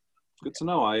 Good to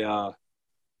know.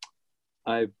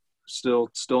 I still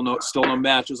no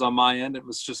matches on my end. It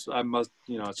was just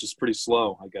it's just pretty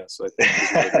slow, I guess. I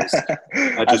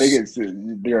think it's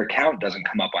their account doesn't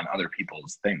come up on other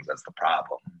people's things. That's the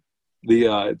problem.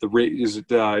 The rate is it's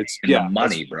the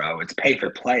money, bro. It's pay for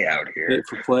play out here. Pay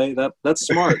for play. That's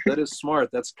smart. That is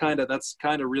smart. That's kind of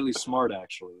really smart,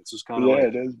 actually. It's just kind of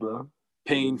it is, bro.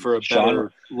 Paying for a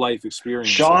better life experience.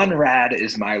 Sean Rad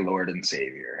is my Lord and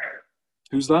Savior.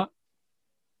 Who's that?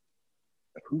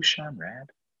 Who's Sean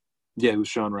Rad? Yeah, who's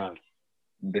Sean Rad?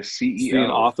 The CEO. Is he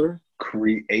an author?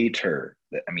 Creator.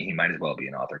 I mean, he might as well be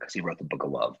an author because he wrote the Book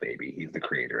of Love, baby. He's the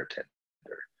creator of Tinder.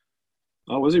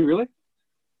 Oh, was he really?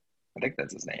 I think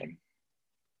that's his name.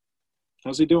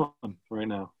 How's he doing right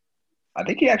now? I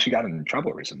think he actually got in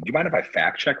trouble recently. Do you mind if I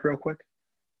fact check real quick?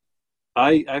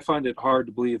 I find it hard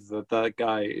to believe that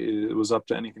guy was up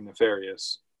to anything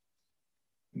nefarious.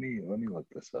 Let me look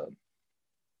this up.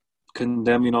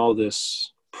 Condemning all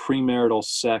this premarital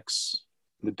sex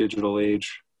in the digital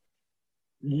age.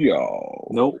 Yo.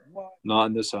 Nope. Not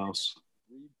in this house.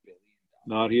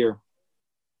 Not here.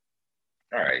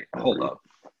 All right. Hold up.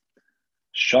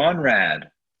 Sean Rad,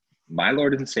 my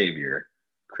Lord and Savior,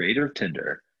 creator of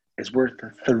Tinder, is worth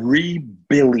 $3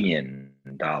 billion,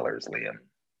 Liam.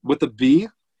 With a B?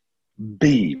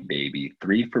 B, baby.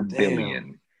 3 for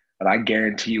billion. But I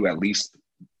guarantee you at least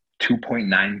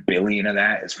 2.9 billion of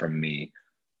that is from me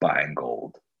buying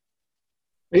gold.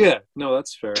 Yeah, no,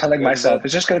 that's fair. Telling myself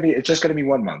it's just gonna be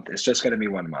 1 month. It's just gonna be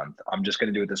 1 month. I'm just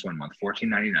gonna do it this 1 month.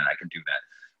 $14.99, I can do that.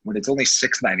 When it's only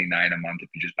 $6.99 a month if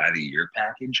you just buy the year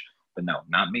package. But no,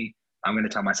 not me. I'm gonna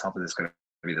tell myself that it's gonna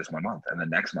be this 1 month, and the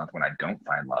next month when I don't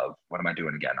find love, what am I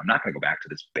doing again? I'm not gonna go back to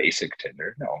this basic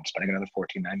Tinder. No, I'm spending another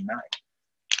 $14.99.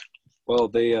 Well,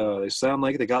 they sound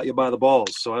like they got you by the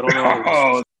balls, so I don't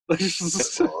know.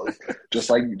 just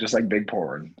like big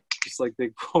porn. Just like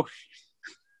big porn.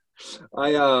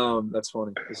 That's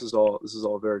funny. This is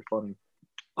all very funny.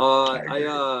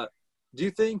 Do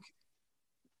you think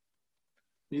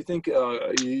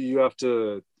you have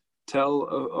to tell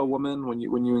a woman when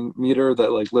you meet her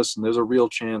that, like, listen, there's a real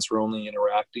chance we're only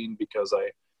interacting because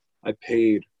I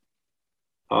paid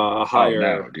higher.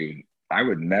 Oh, no, dude. I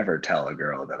would never tell a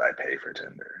girl that I pay for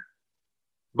Tinder.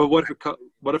 But what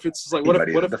if it's like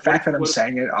the fact that I'm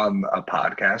saying it on a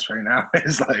podcast right now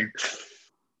is like,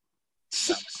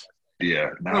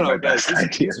 yeah, not my best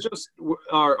idea. It's just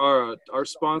our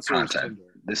sponsors. Tinder.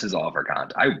 This is all for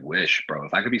content. I wish, bro,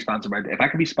 if I could be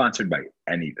sponsored by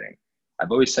anything.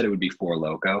 I've always said it would be Four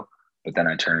Loko, but then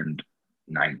I turned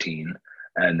 19,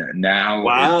 and now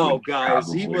Wow, would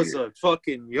guys, he probably was a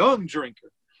fucking young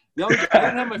drinker. I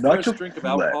didn't have my not first to drink of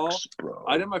flex, alcohol. bro.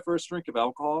 I did my first drink of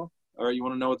alcohol. All right, you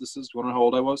want to know what this is? Do you want to know how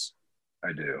old I was?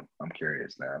 I do. I'm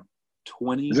curious now.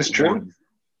 21. Is this true?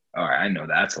 All right, I know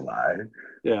that's a lie.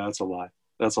 Yeah, that's a lie.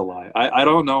 That's a lie. I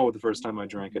don't know the first time I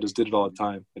drank. I just did it all the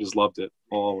time. I just loved it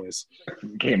always.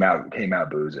 Came out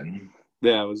boozing.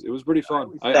 Yeah, it was pretty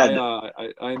fun.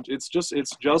 It's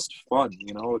just fun,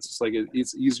 you know. It's just like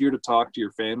it's easier to talk to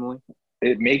your family.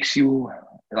 It makes you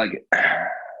like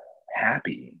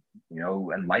happy, you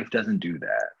know, and life doesn't do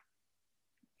that.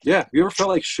 Yeah, you ever felt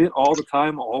like shit all the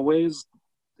time, always,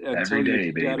 Every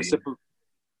day, baby. Had a sip of,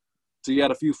 so you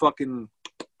had a few fucking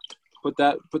put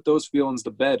those feelings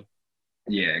to bed.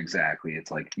 Yeah, exactly.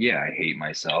 It's like, yeah, I hate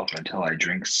myself until I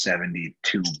drink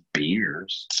 72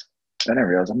 beers. Then I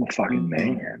realize I'm a fucking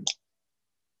man.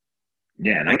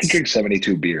 Yeah, and I can drink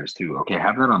 72 beers too. Okay,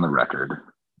 have that on the record.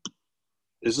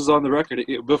 This is on the record.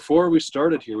 Before we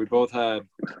started here, we both had,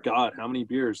 God, how many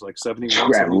beers? Like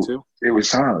 71, 72? It was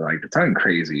something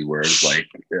crazy where it's like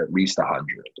at least 100.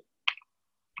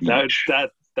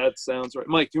 That sounds right.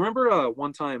 Mike, do you remember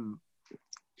one time,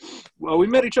 well, we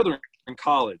met each other in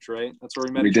college, right? That's where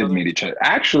we met each other? We did meet each other.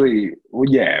 Actually, well,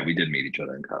 yeah, we did meet each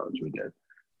other in college. We did.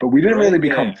 But we didn't really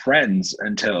become friends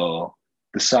until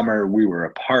the summer we were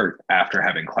apart after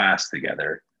having class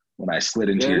together when I slid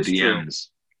into your DMs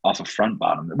off of Front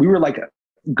Bottom. We were like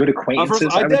good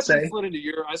acquaintances, I would say.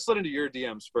 I slid into your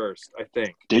DMs first, I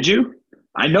think. Did you?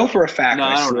 I know for a fact no,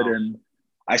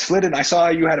 I slid in. I saw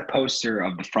you had a poster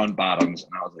of the Front Bottoms,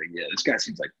 and I was like, yeah, this guy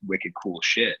seems like wicked cool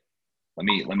shit. Let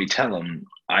me tell him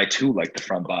I too like the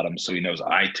Front Bottoms, so he knows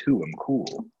I too am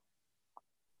cool.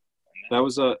 That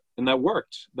was and that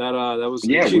worked. That was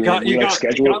you got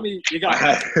me.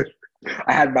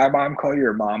 I had my mom call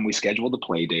your mom. We scheduled a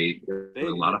play date. It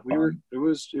was a lot of fun. It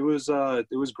was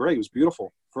great. It was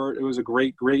beautiful. It was a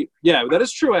great. Yeah, that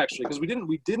is true actually, because we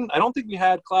didn't. I don't think we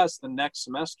had class the next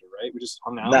semester, right? We just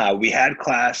hung out. No, we had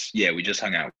class. Yeah, we just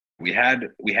hung out. We had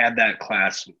that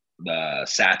class, the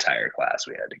satire class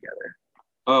we had together.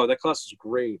 Oh, that class was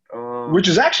great. Which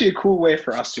is actually a cool way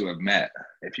for us to have met.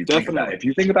 If you think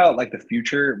about like the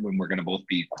future when we're gonna both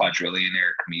be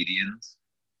quadrillionaire comedians.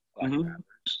 Mm-hmm.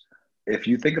 If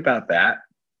you think about that,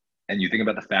 and you think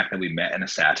about the fact that we met in a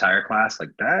satire class, like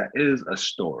that is a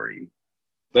story.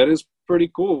 That is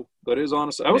pretty cool. That is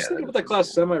honestly. I was thinking about that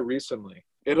class semi recently.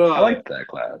 I liked that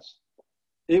class.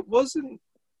 It wasn't.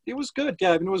 It was good,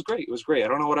 Gavin. It was great. It was great. I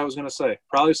don't know what I was gonna say.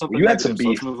 Probably something. You had some beef. So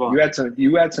let's move on.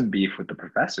 You had some beef with the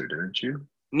professor, didn't you?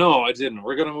 No, I didn't.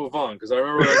 We're gonna move on because I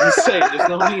remember what I was gonna say. There's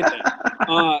no need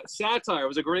that. Satire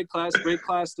was a great class. Great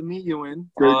class to meet you in.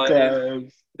 Great class.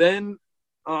 Then,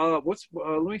 let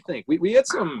me think. We had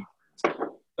some.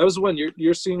 That was when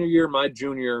your senior year, my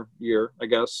junior year, I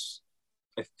guess.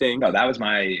 I think. No, that was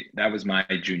my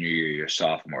junior year, your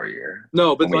sophomore year.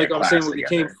 No, but like I'm saying, we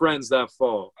became friends that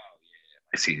fall.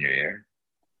 My senior year.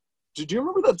 Did you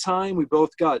remember the time we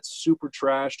both got super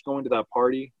trashed going to that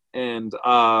party? And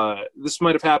this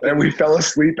might have happened. And we fell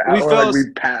asleep. We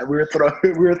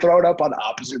were thrown up on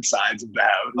opposite sides of the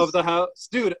house. Of the house,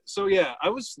 dude. So yeah, I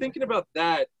was thinking about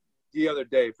that the other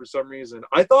day for some reason.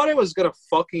 I thought I was gonna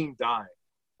fucking die.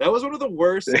 That was one of the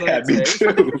worst. Yeah, me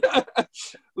too.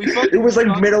 It was like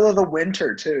middle of the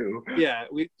winter too. Yeah,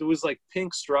 it was like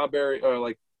pink strawberry or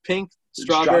like pink.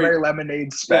 Strawberry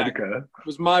lemonade Svedka. Yeah, it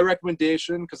was my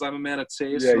recommendation because I'm a man of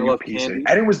taste. Yeah, and I love candy.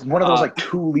 And it was one of those like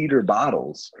 2-liter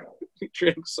bottles. We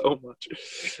drank so much.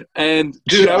 And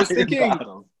dude, I was thinking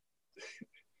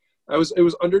it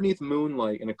was underneath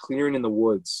moonlight in a clearing in the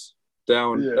woods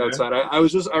outside. I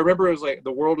remember it was like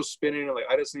the world was spinning and like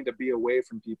I just need to be away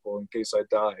from people in case I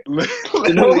die.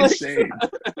 Literally insane.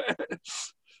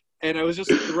 And I was just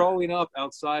throwing up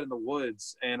outside in the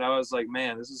woods, and I was like,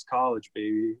 "Man, this is college,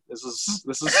 baby. This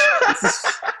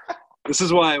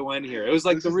is why I went here." It was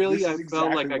like I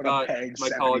felt like I got my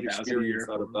college experience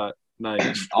out of that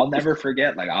night. I'll never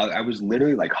forget. Like I was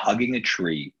literally like hugging a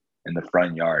tree in the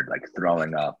front yard, like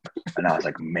throwing up, and I was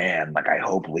like, "Man, like I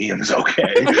hope Liam's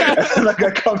okay." And then, like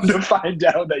I come to find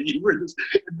out that you were just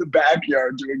in the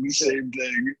backyard doing the same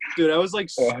thing. Dude, I was like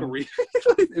screaming.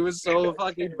 It was so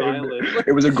fucking violent.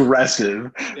 It was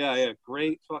aggressive. Yeah,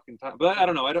 great fucking time. But I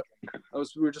don't know.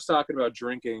 We were just talking about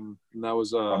drinking, and that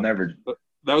was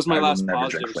that was my last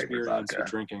positive experience with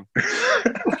drinking.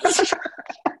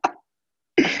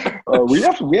 We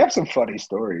have some funny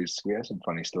stories. We have some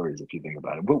funny stories if you think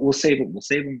about it. But we'll save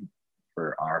them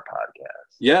for our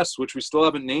podcast. Yes, which we still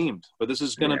haven't named. But this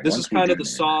is kind of the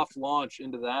soft launch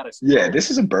into that. Yeah, this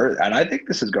is a birth, and I think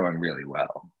this is going really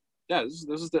well. Yeah, this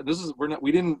is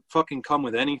we didn't fucking come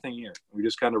with anything here. We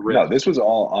just kind of ripped. No, this was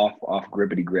all off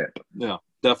grippity grip. Yeah,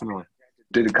 definitely.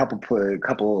 Did a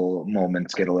couple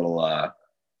moments get a little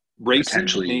Racing,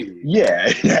 potentially, maybe.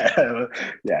 Yeah,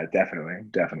 definitely.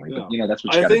 Yeah. But that's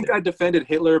what you I think do. I defended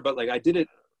Hitler, but like I did it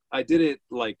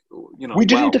like we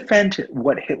didn't defend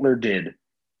what Hitler did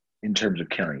in terms of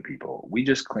killing people. We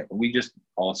just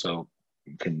also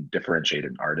can differentiate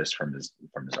an artist from his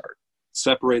art.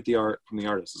 Separate the art from the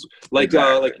artist. Like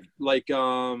Exactly.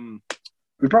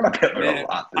 We brought up Hitler a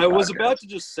lot. I was about to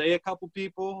just say a couple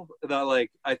people that like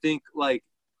I think like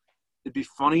it'd be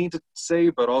funny to say,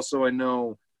 but also I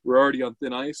know we're already on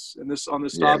thin ice on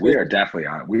this topic. We are definitely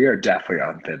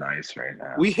on thin ice right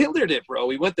now. We Hitlered it, bro.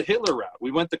 We went the Hitler route.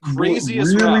 We went the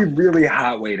craziest route. Really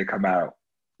hot way to come out.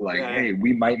 Like, hey,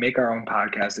 we might make our own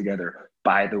podcast together.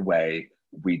 By the way,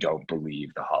 we don't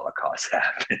believe the Holocaust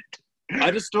happened. I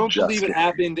just don't believe it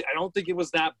happened. I don't think it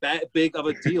was that big of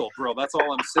a deal, bro. That's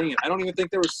all I'm saying. I don't even think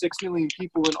there were 6 million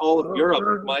people in all of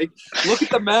Europe, Mike. Look at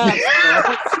the map.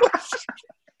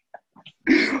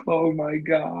 Oh my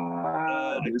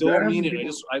god! I don't mean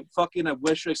it. I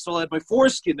wish I still had my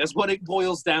foreskin. That's what it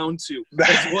boils down to.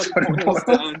 That's what it boils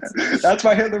down to. That's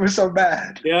why Hitler was so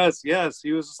bad. Yes.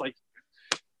 He was just like,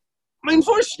 my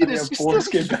foreskin is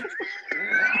foreskin.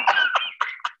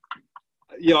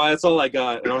 Yo, that's all I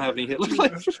got. I don't have any Hitler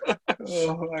left. I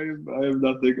have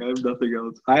nothing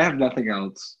else. I have nothing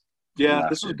else. Yeah,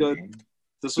 this was good.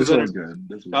 This was good.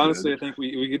 Honestly, I think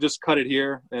we could just cut it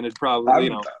here, and it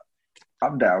probably,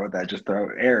 I'm down with that. Just throw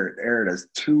air it as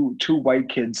two white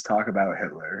kids talk about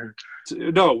Hitler.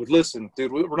 No, listen,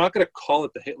 dude. We're not going to call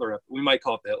it the Hitler. We might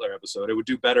call it the Hitler episode. It would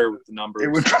do better with the numbers.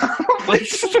 It would. Probably.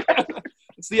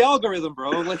 It's the algorithm,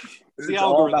 bro. Like it's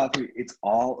algorithm. It's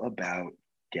all about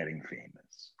getting famous.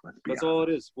 That's all it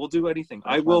is. We'll do anything.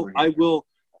 I will.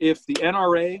 If the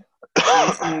NRA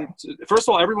wants me to, first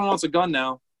of all, everyone wants a gun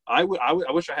now. I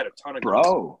wish I had a ton of guns.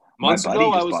 Bro, months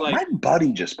ago, I was like, my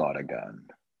buddy just bought a gun.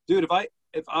 Dude,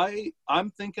 I'm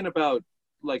thinking about,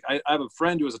 like, I have a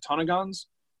friend who has a ton of guns.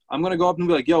 I'm gonna go up and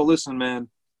be like, yo, listen, man,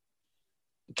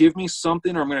 give me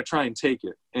something, or I'm gonna try and take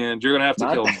it, and you're gonna have to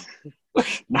kill me.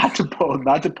 not to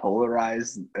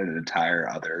polarize an entire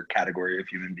other category of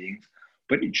human beings,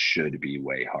 but it should be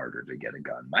way harder to get a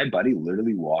gun. My buddy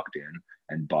literally walked in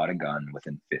and bought a gun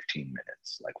within 15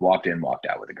 minutes. Like, walked in, walked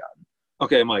out with a gun.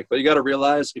 Okay, Mike, but you got to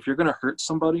realize if you're going to hurt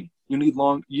somebody, you need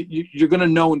you're going to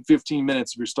know in 15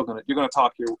 minutes if you're going to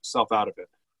talk yourself out of it.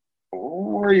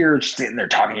 Or you're sitting there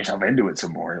talking yourself into it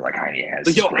some more. Like,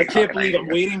 yo, I can't believe I'm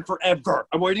waiting forever.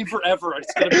 I'm waiting forever.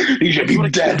 You should be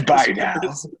dead by now.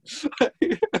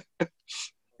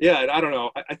 Yeah, I don't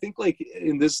know. I think, like,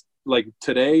 in this, like,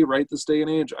 today, right, this day and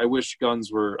age, I wish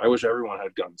everyone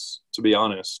had guns, to be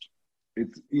honest.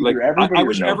 It's either everybody I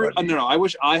wish nobody. I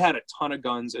wish I had a ton of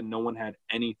guns and no one had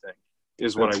anything,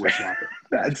 is what I wish happened.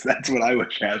 That's what I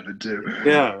wish happened, too.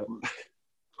 Yeah.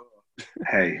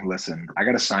 Hey, listen, I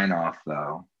got to sign off,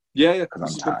 though. Yeah. Because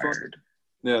I'm tired.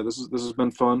 Yeah, this has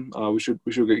been fun. We should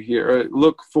get here.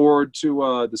 Look forward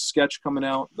to the sketch coming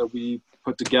out that we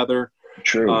put together.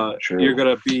 True. You're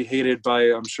gonna be hated by,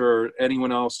 I'm sure,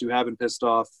 anyone else you haven't pissed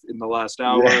off in the last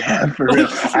hour. Yeah, for real.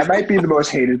 I might be the most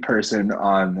hated person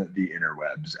on the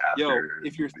interwebs after. Yo,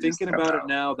 if you're thinking about it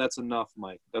now, that's enough,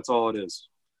 Mike. That's all it is.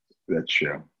 That's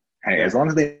true. Hey, as long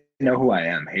as they know who I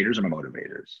am, haters are my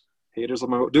motivators. Haters are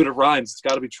my dude. It rhymes. It's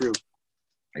got to be true.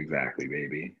 Exactly,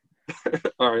 baby.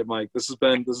 All right, Mike. This has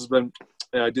been.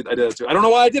 Yeah, I did it too. I don't know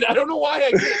why I did it. I don't know why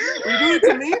I did it. Were you doing it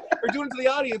to me or doing it to the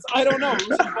audience? I don't know. It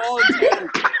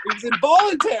was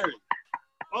involuntary.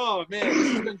 Oh, man. This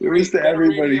has been great. It was to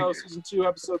everybody. Radio, Season 2,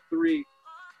 Episode 3.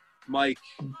 Mike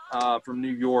from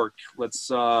New York. Let's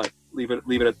leave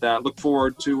it at that. Look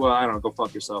forward to, I don't know, go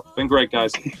fuck yourself. Been great,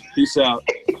 guys. Peace out.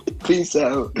 Peace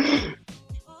out.